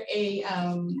they're a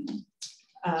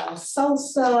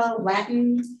salsa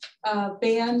Latin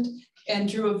band, and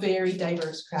drew a very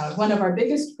diverse crowd. One of our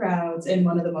biggest crowds and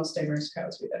one of the most diverse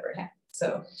crowds we've ever had.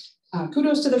 So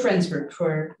kudos to the Friends Group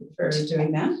for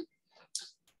doing that.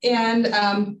 And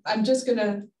I'm just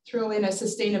gonna throw in a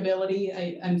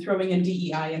sustainability. I'm throwing in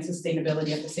DEI and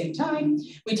sustainability at the same time.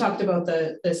 We talked about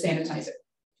the sanitizer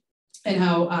and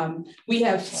how we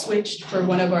have switched for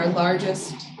one of our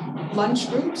largest lunch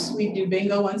groups. We do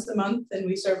bingo once a month and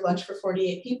we serve lunch for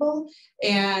 48 people.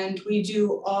 And we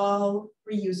do all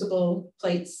reusable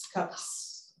plates,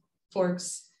 cups,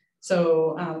 forks.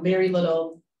 So very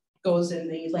little goes in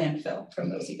the landfill from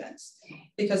those events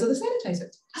because of the sanitizer.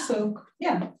 So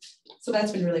yeah, so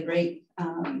that's been really great.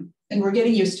 And we're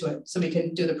getting used to it so we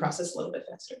can do the process a little bit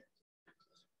faster.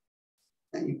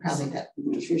 And you probably got the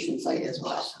nutrition site as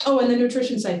well. Oh, and the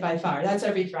nutrition site by far, that's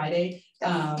every Friday.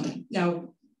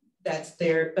 Now that's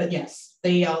there, but yes,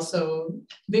 they also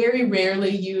very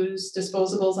rarely use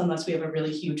disposables unless we have a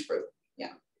really huge group.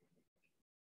 Yeah.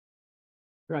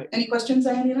 Right. Any questions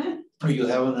on any of that? Are you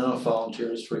having enough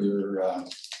volunteers for your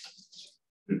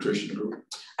nutrition group?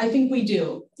 I think we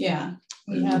do, yeah.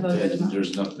 We have a good amount.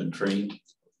 There's nothing trained?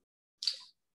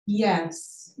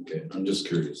 Yes. Okay, I'm just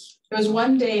curious. There was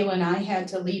one day when I had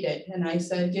to lead it and I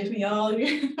said, give me all of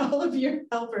your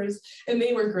helpers, and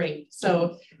they were great.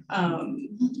 So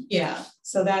yeah,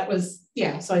 so that was,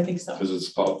 yeah, so I think so. Because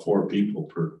it's about 4 people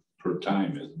per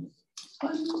time, isn't it?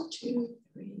 1, 2,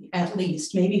 3, at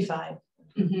least, maybe 5.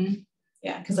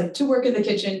 Yeah, because like 2 work in the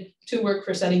kitchen, 2 work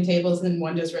for setting tables, and then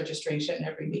 1 does registration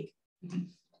every week.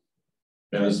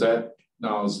 And is that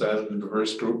a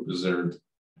diverse group? Is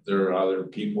there other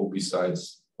people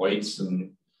besides whites,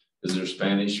 and is there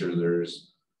Spanish or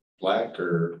there's Black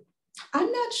or?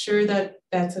 I'm not sure that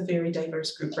that's a very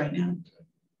diverse group right now.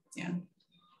 Yeah,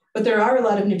 but there are a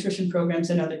lot of nutrition programs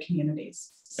in other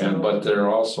communities. So. But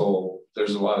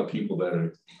there's a lot of people that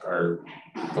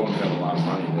don't have a lot of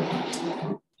money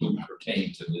that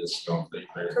pertain to this, don't they?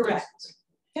 Correct.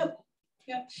 Yep.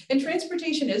 Yep. And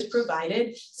transportation is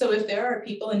provided. So if there are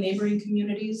people in neighboring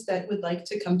communities that would like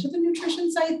to come to the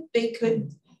nutrition site, they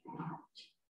could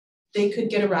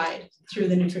get a ride through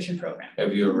the nutrition program.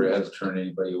 Have you ever had to turn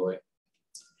anybody away?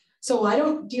 So I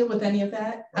don't deal with any of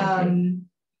that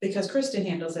because Kristen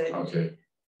handles it. Okay.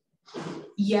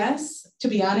 Yes, to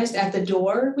be honest, at the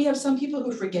door, we have some people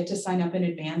who forget to sign up in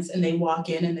advance and they walk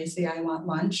in and they say, I want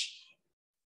lunch.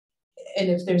 And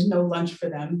if there's no lunch for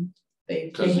them,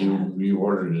 because you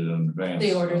ordered it in advance.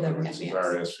 They order them in advance.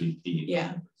 RSVP.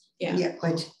 Yeah. Yeah. Yeah,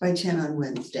 by 10 on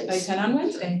Wednesdays. By 10 on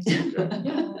Wednesday.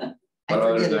 Okay. But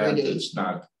other than that, it's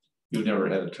not, you never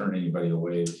had to turn anybody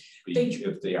away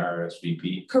if they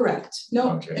RSVP. Correct. No,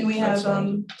 Okay. And we have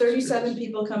 37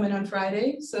 people coming on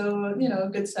Friday. So,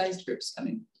 good sized groups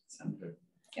coming. So,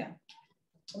 yeah.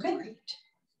 Okay.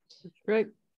 Great.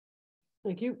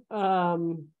 Thank you.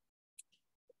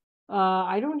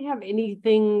 I don't have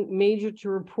anything major to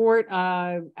report.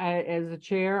 As a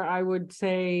chair, I would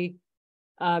say,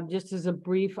 just as a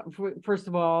brief, first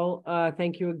of all,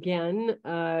 thank you again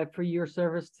for your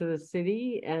service to the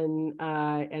city, and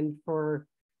I'm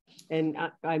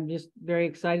just very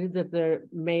excited that the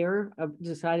mayor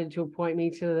decided to appoint me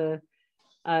to the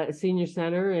senior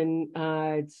center, and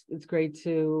it's great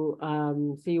to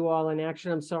see you all in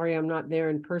action. I'm sorry I'm not there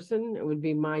in person. It would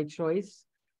be my choice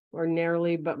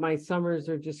ordinarily, but my summers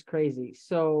are just crazy.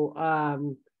 So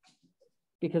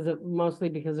mostly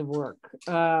because of work.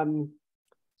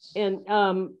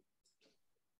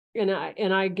 And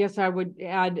I guess I would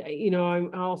add, you know,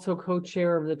 I'm also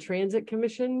co-chair of the Transit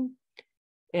Commission.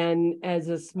 And as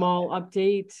a small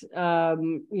update,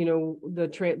 you know,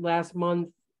 last month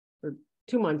or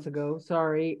 2 months ago,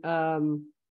 sorry,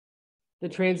 the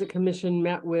Transit Commission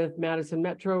met with Madison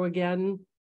Metro again,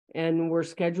 and we're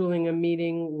scheduling a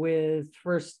meeting with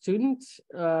First Student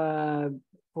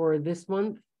for this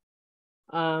month.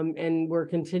 And we're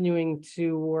continuing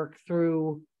to work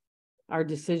through our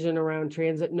decision around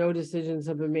transit. No decisions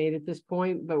have been made at this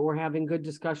point, but we're having good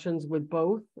discussions with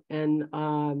both. And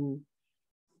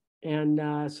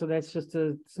so that's just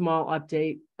a small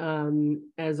update.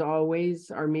 As always,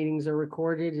 our meetings are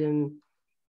recorded and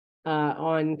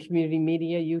on community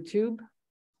media, YouTube,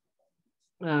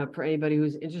 for anybody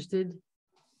who's interested.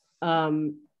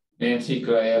 Nancy,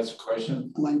 could I ask a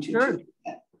question? Sure.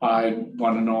 I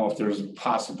want to know if there's a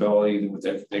possibility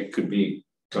that there could be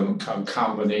some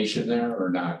combination there or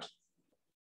not,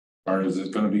 or is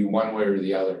it going to be one way or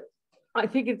the other? I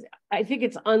think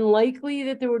it's unlikely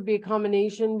that there would be a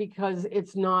combination because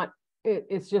it's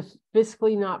just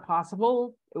fiscally not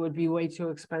possible. It would be way too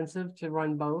expensive to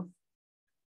run both.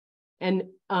 And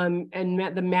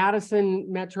the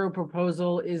Madison Metro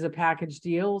proposal is a package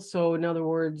deal. So in other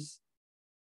words,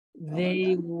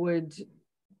 they would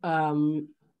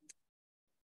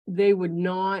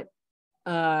not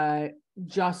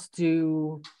just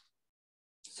do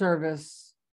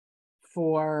service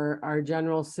for our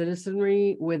general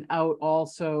citizenry without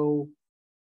also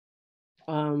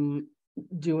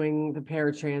doing the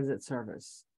paratransit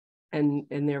service and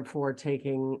therefore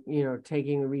taking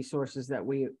the resources that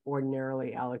we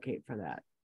ordinarily allocate for that.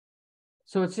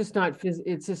 So it's just not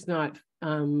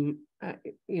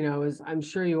you know, as I'm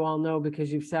sure you all know because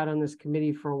you've sat on this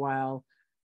committee for a while,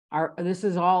 this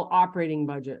is all operating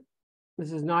budget.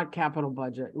 This is not capital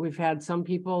budget. We've had some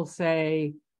people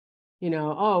say, you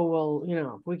know, oh, well, you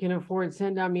know, if we can afford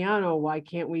San Damiano, why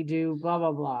can't we do blah,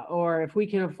 blah, blah? Or if we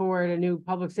can afford a new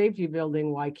public safety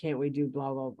building, why can't we do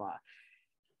blah, blah, blah?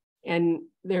 And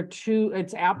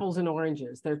it's apples and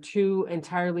oranges. They're two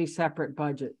entirely separate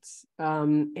budgets.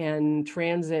 And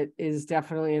transit is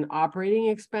definitely an operating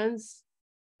expense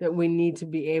that we need to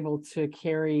be able to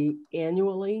carry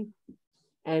annually.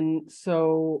 And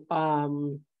so,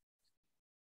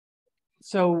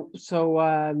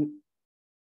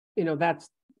 you know, that's,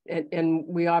 and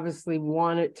we obviously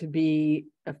want it to be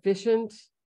efficient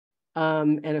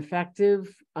and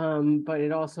effective, but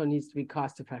it also needs to be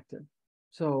cost effective.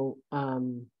 So,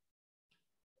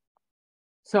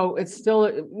 so it's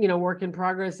still, you know, work in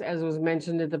progress, as was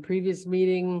mentioned at the previous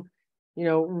meeting. You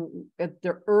know, at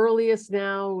the earliest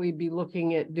now, we'd be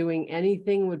looking at doing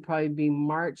anything would probably be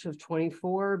March of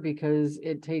 24, because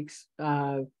it takes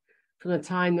from the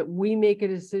time that we make a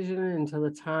decision until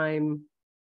the time,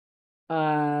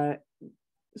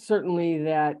 certainly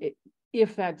that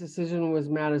if that decision was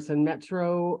Madison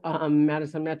Metro,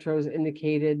 Madison Metro's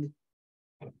indicated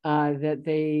that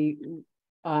they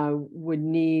would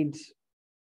need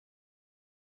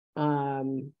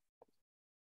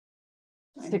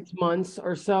 6 months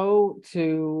or so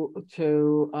to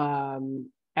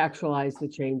actualize the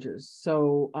changes.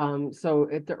 So so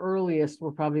at the earliest,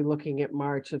 we're probably looking at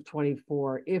March of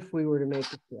 24 if we were to make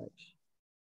a switch.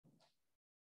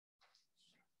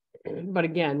 But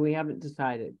again, we haven't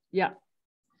decided. Yeah.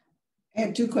 I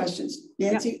have 2 questions.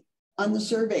 Nancy, on the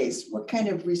surveys, what kind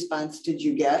of response did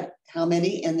you get? How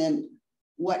many? And then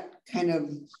what kind of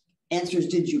answers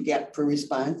did you get per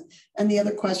response? And the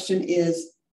other question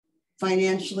is,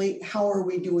 financially, how are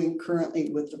we doing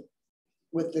currently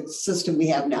with the system we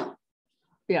have now?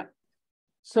 Yeah.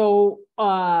 So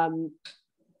in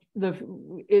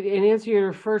answer to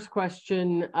your first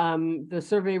question, the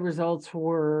survey results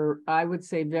were, I would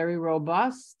say, very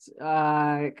robust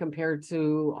compared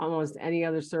to almost any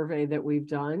other survey that we've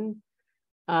done.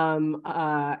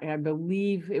 I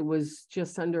believe it was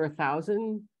just under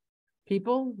 1,000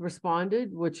 people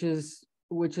responded, which is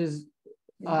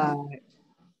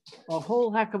a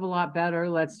whole heck of a lot better,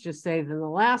 let's just say, than the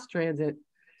last transit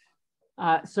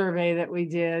survey that we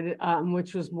did,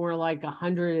 which was more like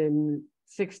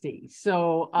 160.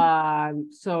 So,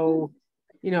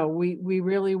 you know, we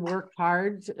really worked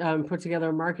hard, put together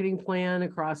a marketing plan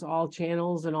across all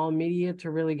channels and all media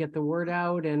to really get the word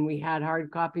out. And we had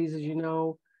hard copies, as you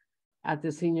know, at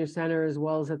the senior center as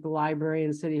well as at the library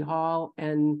and City Hall.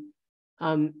 And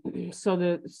so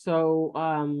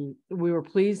we were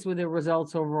pleased with the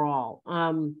results overall.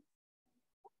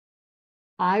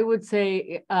 I would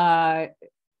say the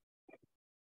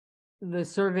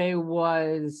survey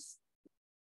was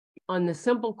on the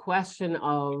simple question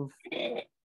of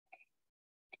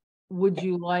would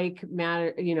you like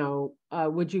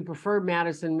would you prefer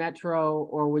Madison Metro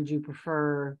or would you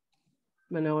prefer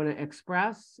Monona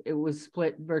Express? It was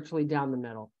split virtually down the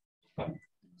middle.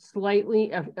 Slightly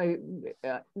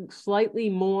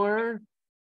more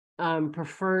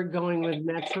preferred going with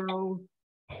Metro.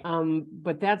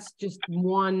 But that's just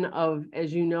one of,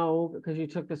 as you know, because you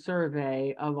took the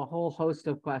survey, of a whole host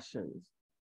of questions.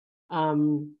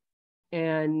 And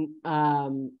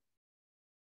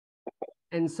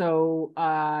so,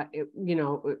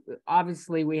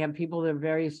 obviously we have people that are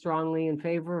very strongly in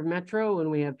favor of Metro,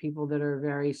 and we have people that are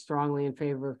very strongly in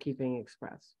favor of keeping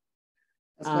Express.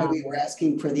 That's why we were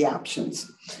asking for the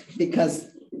options, because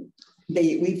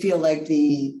we feel like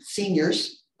the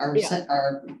seniors are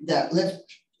that live.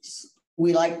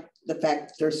 We like the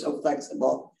fact they're so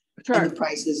flexible. Sure. And the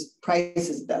price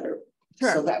is better.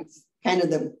 Sure. So that's kind of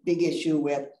the big issue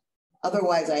with.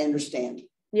 Otherwise, I understand.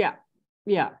 Yeah.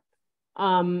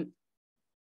 And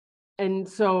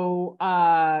so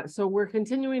we're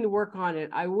continuing to work on it.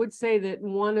 I would say that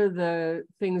one of the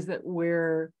things that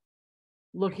we're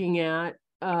looking at,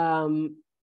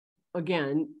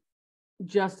 again,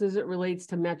 just as it relates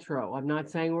to Metro, I'm not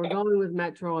saying we're going with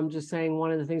Metro. I'm just saying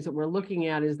one of the things that we're looking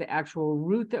at is the actual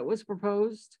route that was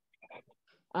proposed.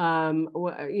 The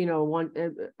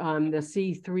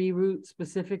C3 route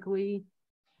specifically.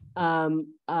 And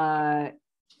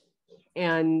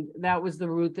that was the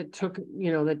route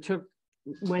that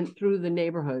went through the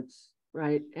neighborhoods,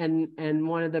 right? And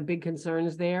one of the big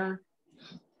concerns there,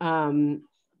 even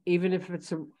if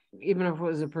it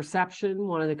was a perception,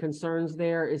 one of the concerns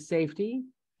there is safety.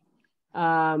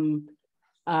 Because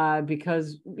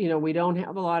we don't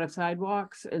have a lot of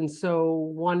sidewalks, and so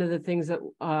one of the things that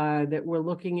we're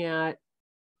looking at,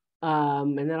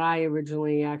 and that I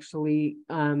originally actually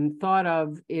thought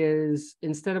of, is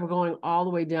instead of going all the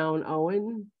way down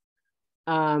Owen,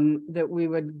 that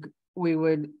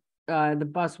the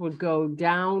bus would go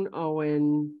down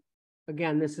Owen.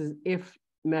 Again, this is if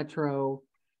Metro,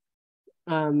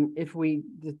 if we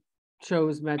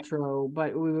chose Metro,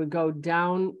 but we would go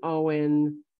down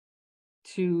Owen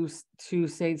to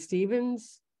St.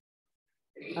 Stephen's,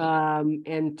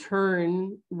 and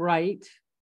turn right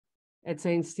at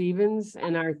St. Stephen's.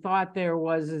 And our thought there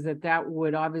is that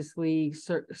would obviously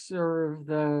serve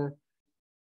the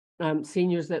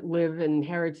seniors that live in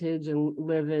Heritage and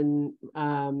live in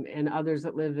and others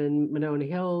that live in Monona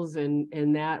Hills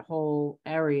and that whole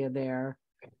area there.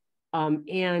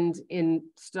 And in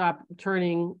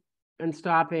turning and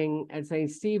stopping at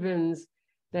St. Stephen's,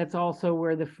 that's also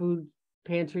where the food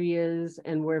pantry is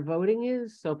and where voting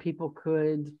is, so people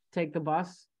could take the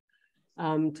bus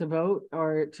to vote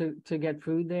or to get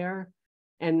food there,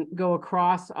 and go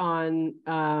across on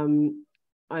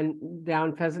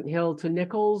down Pheasant Hill to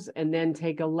Nichols, and then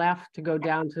take a left to go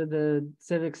down to the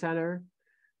Civic Center,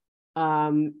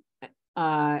 and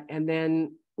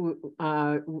then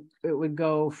it would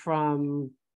go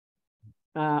from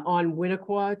on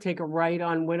Winnequa, take a right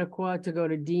on Winnequa to go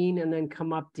to Dean, and then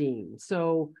come up Dean.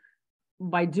 So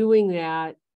by doing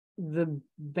that, the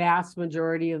vast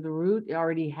majority of the route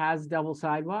already has double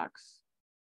sidewalks,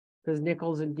 because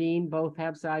Nichols and Dean both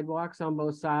have sidewalks on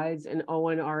both sides, and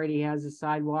Owen already has a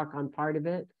sidewalk on part of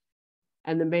it.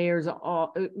 And the mayor's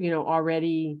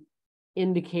already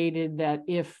indicated that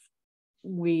if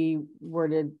we were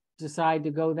to decide to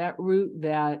go that route,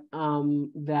 that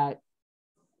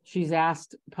she's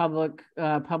asked Public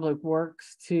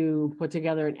Works to put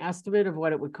together an estimate of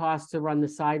what it would cost to run the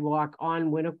sidewalk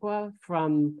on Winnequa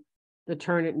from the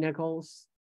turn at Nichols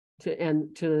to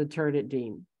the turn at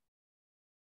Dean.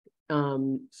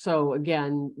 So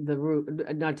again, the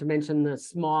route, not to mention the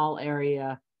small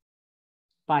area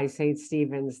by St.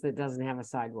 Stephen's that doesn't have a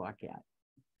sidewalk yet.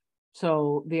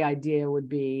 So the idea would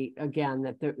be, again,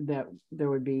 that there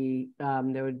would be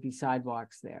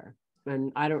sidewalks there.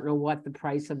 And I don't know what the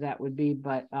price of that would be,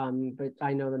 but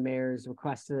I know the mayor's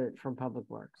requested it from Public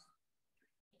Works.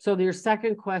 So your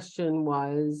second question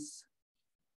was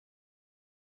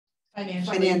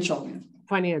financial.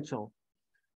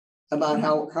 About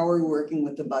how are we working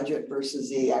with the budget versus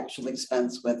the actual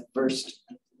expense with First?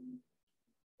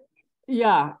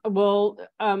 Yeah, well,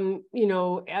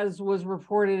 as was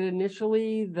reported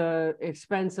initially, the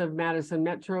expense of Madison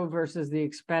Metro versus the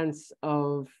expense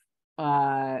of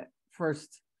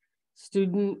First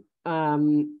Student,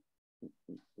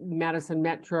 Madison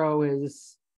Metro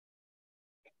is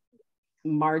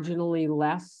marginally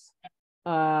less.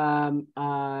 But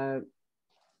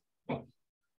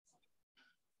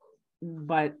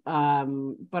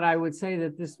I would say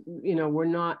that this, we're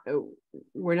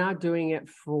not doing it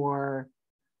for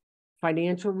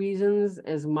financial reasons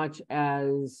as much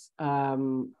as, I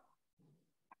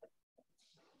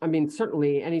mean,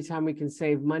 certainly anytime we can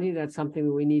save money, that's something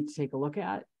that we need to take a look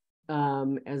at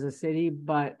as a city.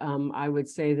 But I would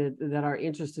say that our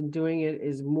interest in doing it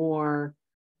is more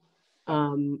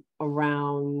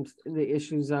around the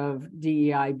issues of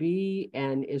DEIB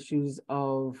and issues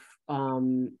of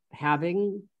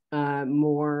having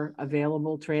more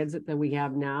available transit than we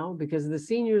have now, because the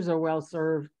seniors are well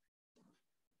served.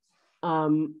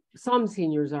 Some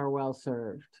seniors are well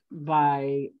served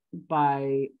by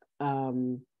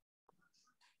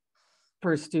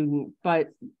per student,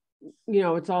 but you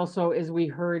know, it's also, as we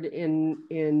heard in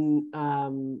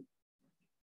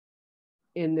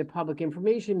the public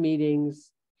information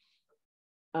meetings,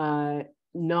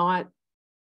 not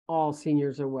all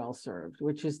seniors are well served,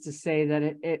 which is to say that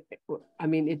it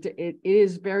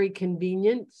is very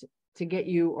convenient to get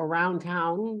you around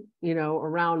town, you know,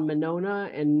 around Monona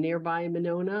and nearby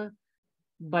Monona.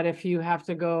 But if you have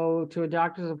to go to a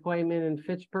doctor's appointment in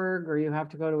Fitchburg, or you have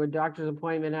to go to a doctor's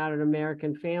appointment out at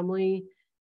American Family,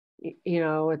 you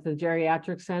know, at the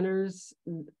geriatric centers,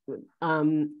 you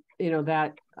know,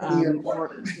 that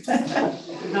Or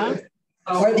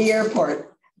the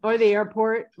airport. Or the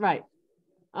airport, right.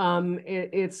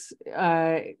 It's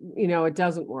you know, it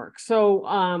doesn't work.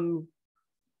 So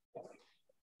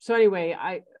so anyway,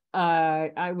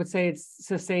 I would say it's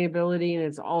sustainability, and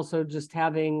it's also just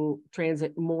having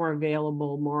transit more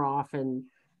available more often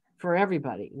for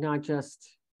everybody, not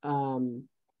just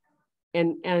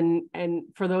and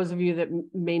for those of you that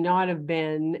may not have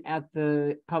been at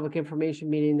the public information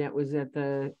meeting that was at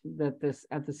the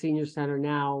senior center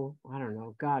now, I don't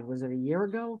know, God, was it a year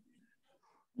ago?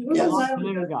 Yes. A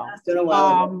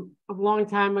long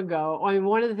time ago. I mean,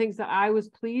 one of the things that I was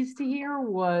pleased to hear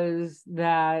was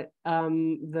that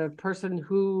the person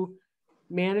who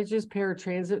manages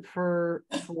paratransit for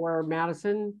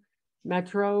Madison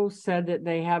Metro said that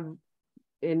they have,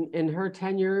 in her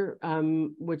tenure,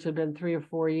 which had been 3 or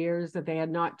 4 years, that they had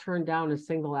not turned down a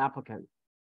single applicant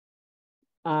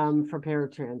for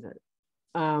paratransit.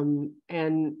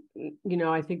 And you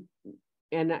know, I think,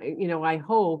 and you know, I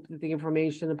hope that the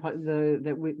information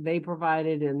they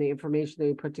provided and the information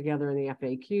they put together in the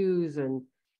FAQs and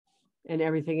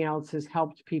everything else has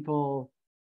helped people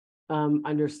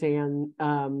understand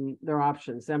their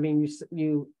options. I mean,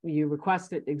 you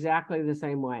request it exactly the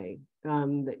same way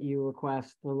that you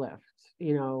request the lift.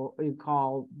 You know, you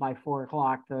call by 4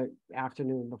 o'clock the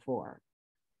afternoon before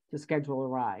to schedule a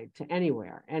ride to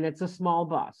anywhere, and it's a small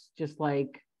bus, just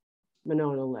like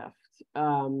Monona Lift.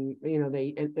 You know,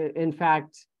 in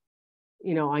fact,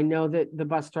 you know, I know that the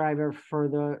bus driver for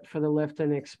the Lift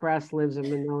and Express lives in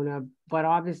Monona, but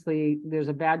obviously there's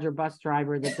a Badger bus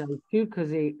driver that does too,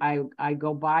 because I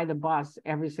go by the bus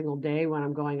every single day when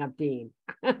I'm going up Dean.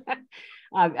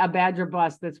 A Badger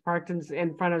bus that's parked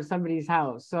in front of somebody's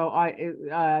house. So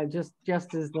I just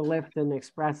as the Lift and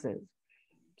Express is.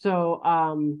 So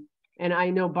and I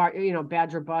know you know,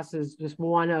 Badger Bus is just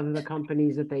one of the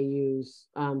companies that they use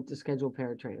to schedule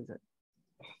paratransit.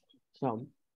 So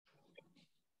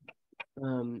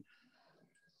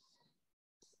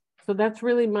so that's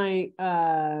really my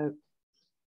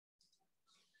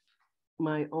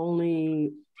my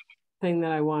only thing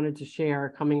that I wanted to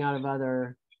share coming out of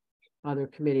other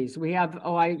committees. We have,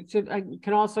 I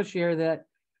can also share that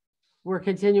we're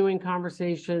continuing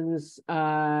conversations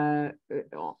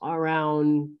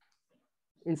around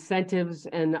incentives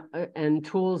and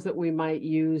tools that we might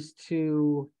use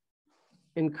to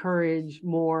encourage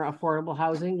more affordable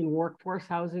housing and workforce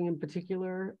housing in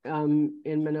particular in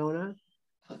Monona.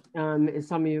 As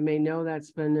some of you may know,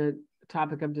 that's been a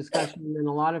topic of discussion in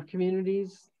a lot of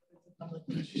communities.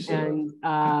 And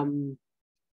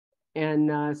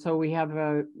so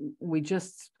we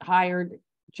just hired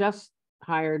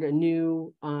a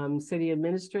new city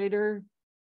administrator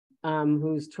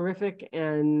who's terrific,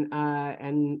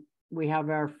 and we have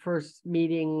our first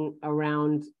meeting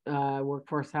around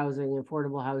workforce housing,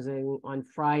 affordable housing on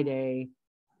Friday,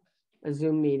 a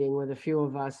Zoom meeting with a few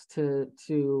of us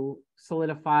to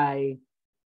solidify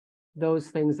those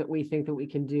things that we think that we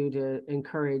can do to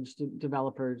encourage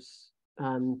developers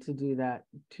to do that,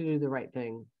 to do the right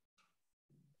thing.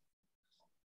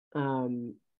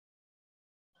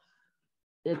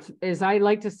 It's, as I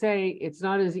like to say, it's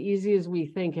not as easy as we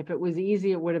think. If it was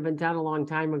easy, it would have been done a long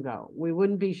time ago. We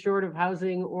wouldn't be short of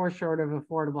housing or short of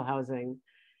affordable housing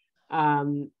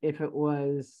if it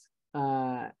was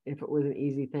an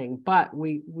easy thing. But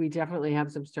we definitely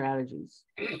have some strategies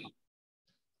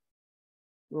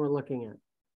we're looking at.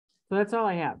 So that's all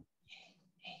I have.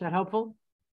 Is that helpful?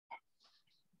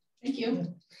 Thank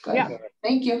you. Good. Yeah.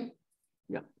 Thank you.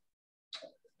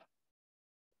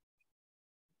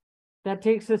 that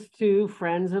takes us to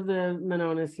Friends of the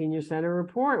Monona Senior Center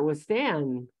report with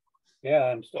Stan.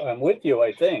 Yeah, I'm with you,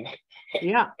 I think.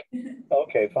 Yeah.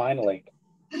 Okay, finally.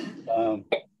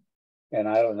 And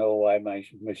I don't know why my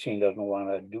machine doesn't want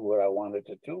to do what I wanted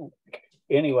to do.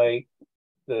 Anyway,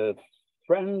 the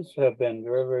Friends have been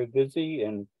very, very busy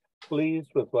and pleased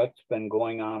with what's been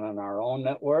going on in our own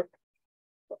network.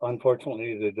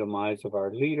 Unfortunately, the demise of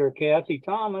our leader, Kathy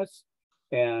Thomas,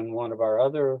 and one of our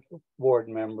other board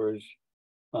members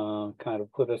kind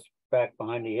of put us back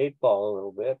behind the 8 ball a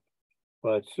little bit.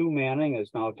 But Sue Manning has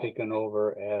now taken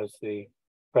over as the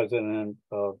president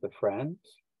of the Friends.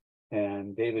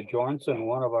 And David Jornson,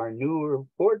 one of our newer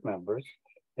board members,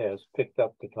 has picked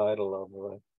up the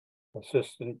title of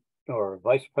assistant or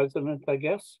vice president, I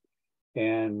guess.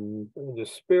 And the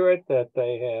spirit that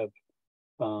they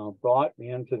have brought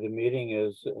into the meeting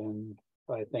is, and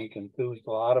I think enthused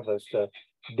a lot of us to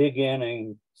dig in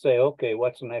and say, okay,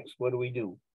 what's next? What do we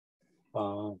do?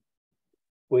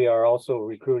 We are also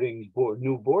recruiting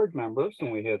new board members,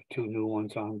 and we have 2 new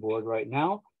ones on board right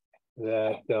now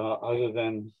that other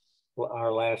than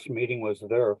our last meeting was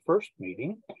their first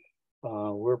meeting.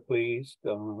 We're pleased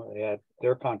at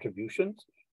their contributions.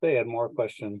 They had more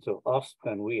questions of us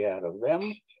than we had of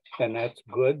them, and that's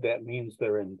good. That means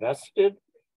they're invested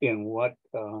in what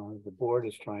the board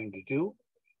is trying to do.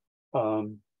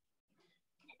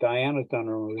 Diane has done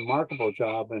a remarkable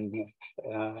job in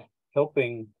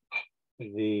helping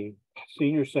the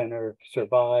senior center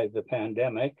survive the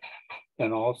pandemic,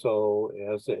 and also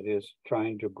as it is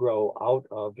trying to grow out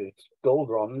of its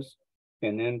doldrums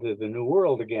and into the new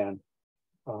world again.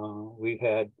 We've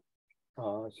had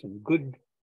some good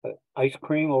ice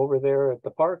cream over there at the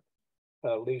park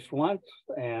at least once,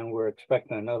 and we're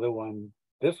expecting another one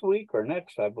this week or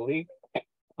next, I believe.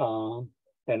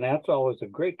 And that's always a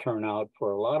great turnout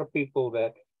for a lot of people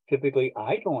that typically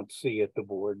I don't see at the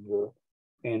board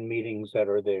in meetings that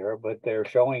are there, but they're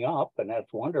showing up, and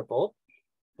that's wonderful.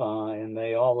 And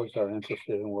they always are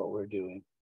interested in what we're doing.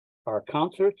 Our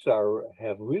concerts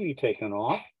have really taken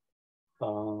off.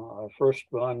 Our first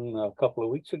one a couple of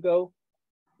weeks ago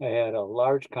had a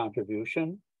large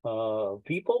contribution of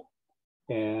people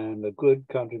and a good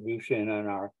contribution in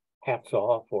our hats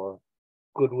off or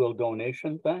goodwill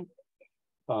donation thing.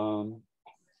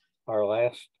 Our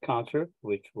last concert,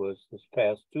 which was this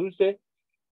past Tuesday,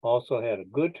 also had a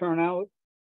good turnout.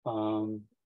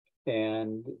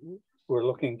 And we're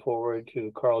looking forward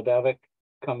to Carl Davick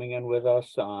coming in with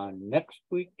us on next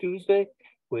week, Tuesday,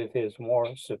 with his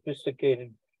more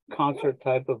sophisticated concert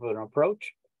type of an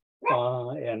approach.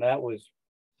 And that was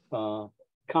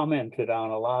commented on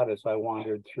a lot as I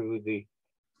wandered through the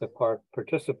park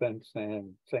participants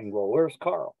and saying, well, where's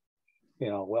Carl?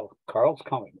 Well, Carl's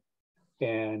coming.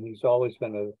 And he's always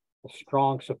been a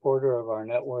strong supporter of our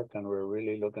network, and we're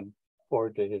really looking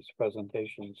forward to his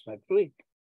presentations next week.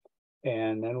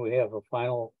 And then we have a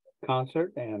final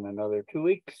concert in another 2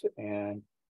 weeks, and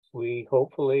we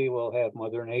hopefully will have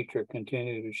Mother Nature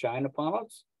continue to shine upon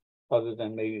us, other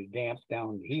than maybe damp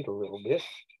down the heat a little bit.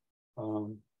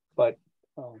 But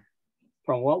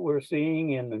from what we're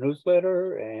seeing in the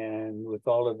newsletter and with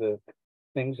all of the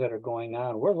things that are going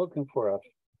on, we're looking for a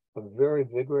very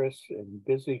vigorous and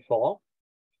busy fall.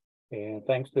 And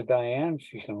thanks to Diane,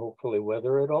 she can hopefully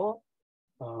weather it all.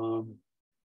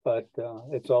 But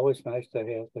it's always nice to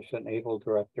have such an able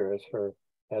director as her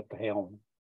at the helm.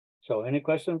 So any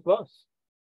questions of us?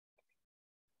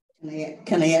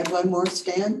 Can I add one more,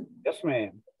 Stan? Yes,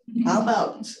 ma'am. How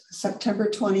about September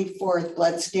 24th,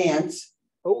 Let's Dance?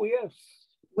 Oh, yes.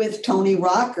 With Tony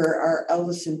Rocker, our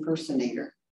Elvis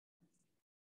impersonator.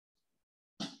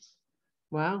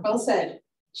 Wow. Well said.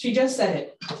 She just said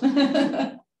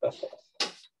it.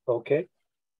 Okay.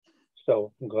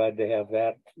 So I'm glad to have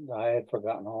that. I had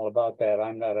forgotten all about that.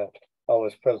 I'm not a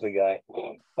Elvis Presley guy,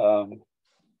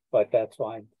 but that's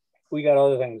fine. We got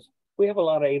other things. We have a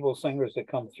lot of able singers that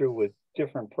come through with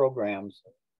different programs,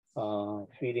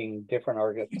 feeding different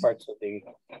parts of the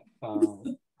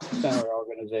center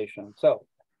organization. So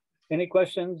any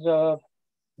questions of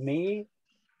me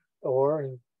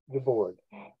or the board?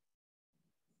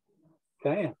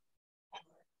 Diane?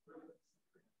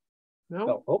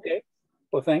 No. Oh, okay.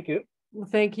 Well, thank you. Well,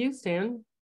 thank you, Stan.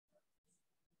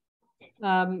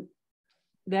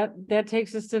 That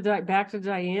takes us to back to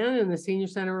Diane and the Senior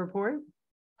Center report.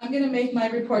 I'm going to make my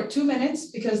report 2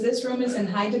 minutes because this room is in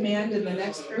high demand and the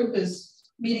next group is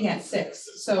meeting at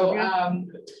 6. So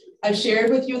I've shared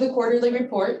with you the quarterly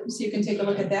report, so you can take a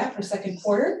look at that for second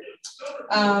quarter.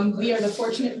 We are the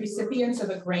fortunate recipients of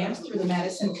a grant through the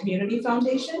Madison Community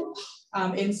Foundation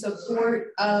in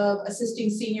support of assisting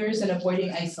seniors and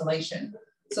avoiding isolation.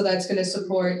 So that's gonna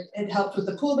support, it helped with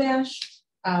the pool bash,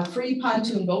 free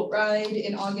pontoon boat ride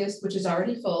in August, which is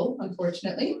already full,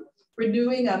 unfortunately. We're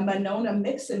doing a Monona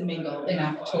Mix and Mingle in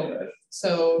October.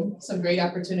 So some great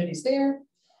opportunities there.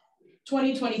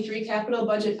 2023 capital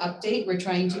budget update. We're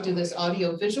trying to do this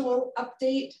audio visual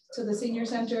update to the senior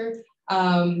center.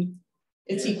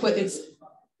 It's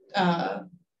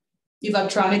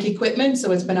electronic equipment,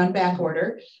 so it's been on back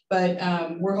order, but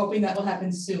we're hoping that will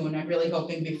happen soon. I'm really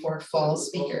hoping before fall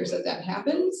speakers that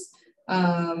happens.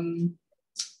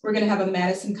 We're gonna have a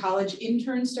Madison College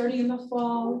intern starting in the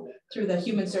fall through the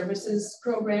Human Services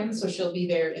program, so she'll be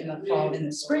there in the fall and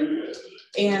the spring.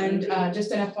 And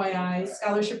just an FYI,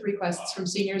 scholarship requests from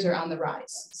seniors are on the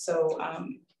rise. So,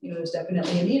 you know, there's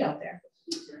definitely a need out there.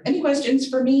 Any questions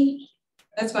for me?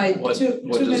 That's my two minutes.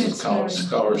 What does the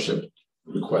scholarship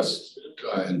request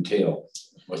entail?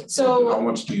 So- How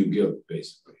much do you give,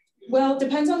 basically? Well, it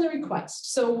depends on the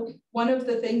request. So one of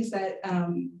the things that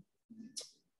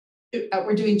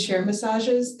we're doing chair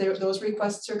massages, those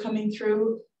requests are coming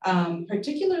through,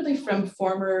 particularly from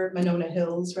former Monona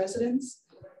Hills residents.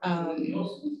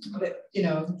 That, you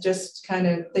know, just kind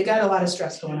of, they got a lot of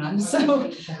stress going on.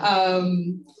 So,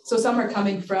 so some are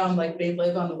coming from, like, they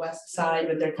live on the west side,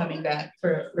 but they're coming back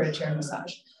for a chair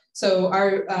massage. So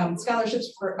our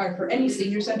scholarships are for any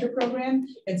senior center program,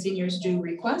 and seniors do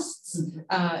requests,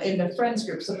 and the Friends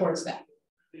group supports that.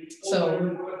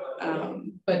 So,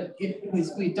 but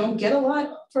we don't get a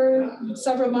lot for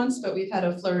several months, but we've had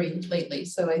a flurry lately.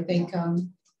 So I think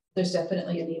there's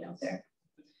definitely a need out there.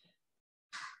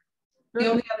 The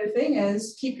only other thing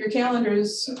is keep your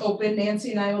calendars open.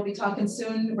 Nancy and I will be talking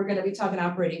soon. We're going to be talking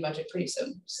operating budget pretty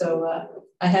soon. So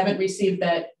I haven't received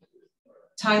that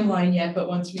timeline yet, but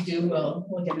once we do,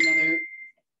 we'll get another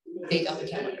date on the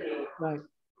calendar. Right.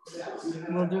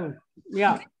 We'll do.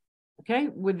 Yeah. Okay.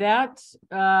 With that,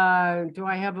 do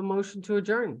I have a motion to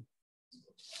adjourn?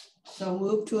 So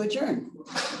move to adjourn.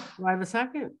 Do I have a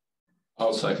second?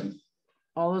 I'll second.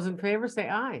 All those in favor say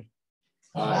aye.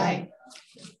 Aye.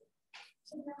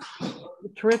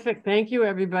 Terrific. Thank you,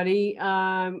 everybody.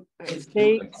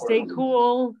 Stay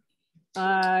cool.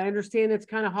 I understand it's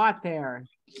kind of hot there.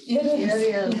 It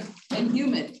is. And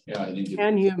humid. Yeah, I think.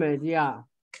 And humid. Yeah.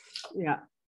 Yeah.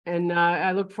 And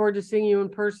I look forward to seeing you in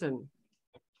person.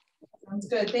 Sounds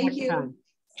good. Thank you.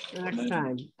 Next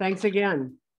time. Thanks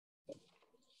again.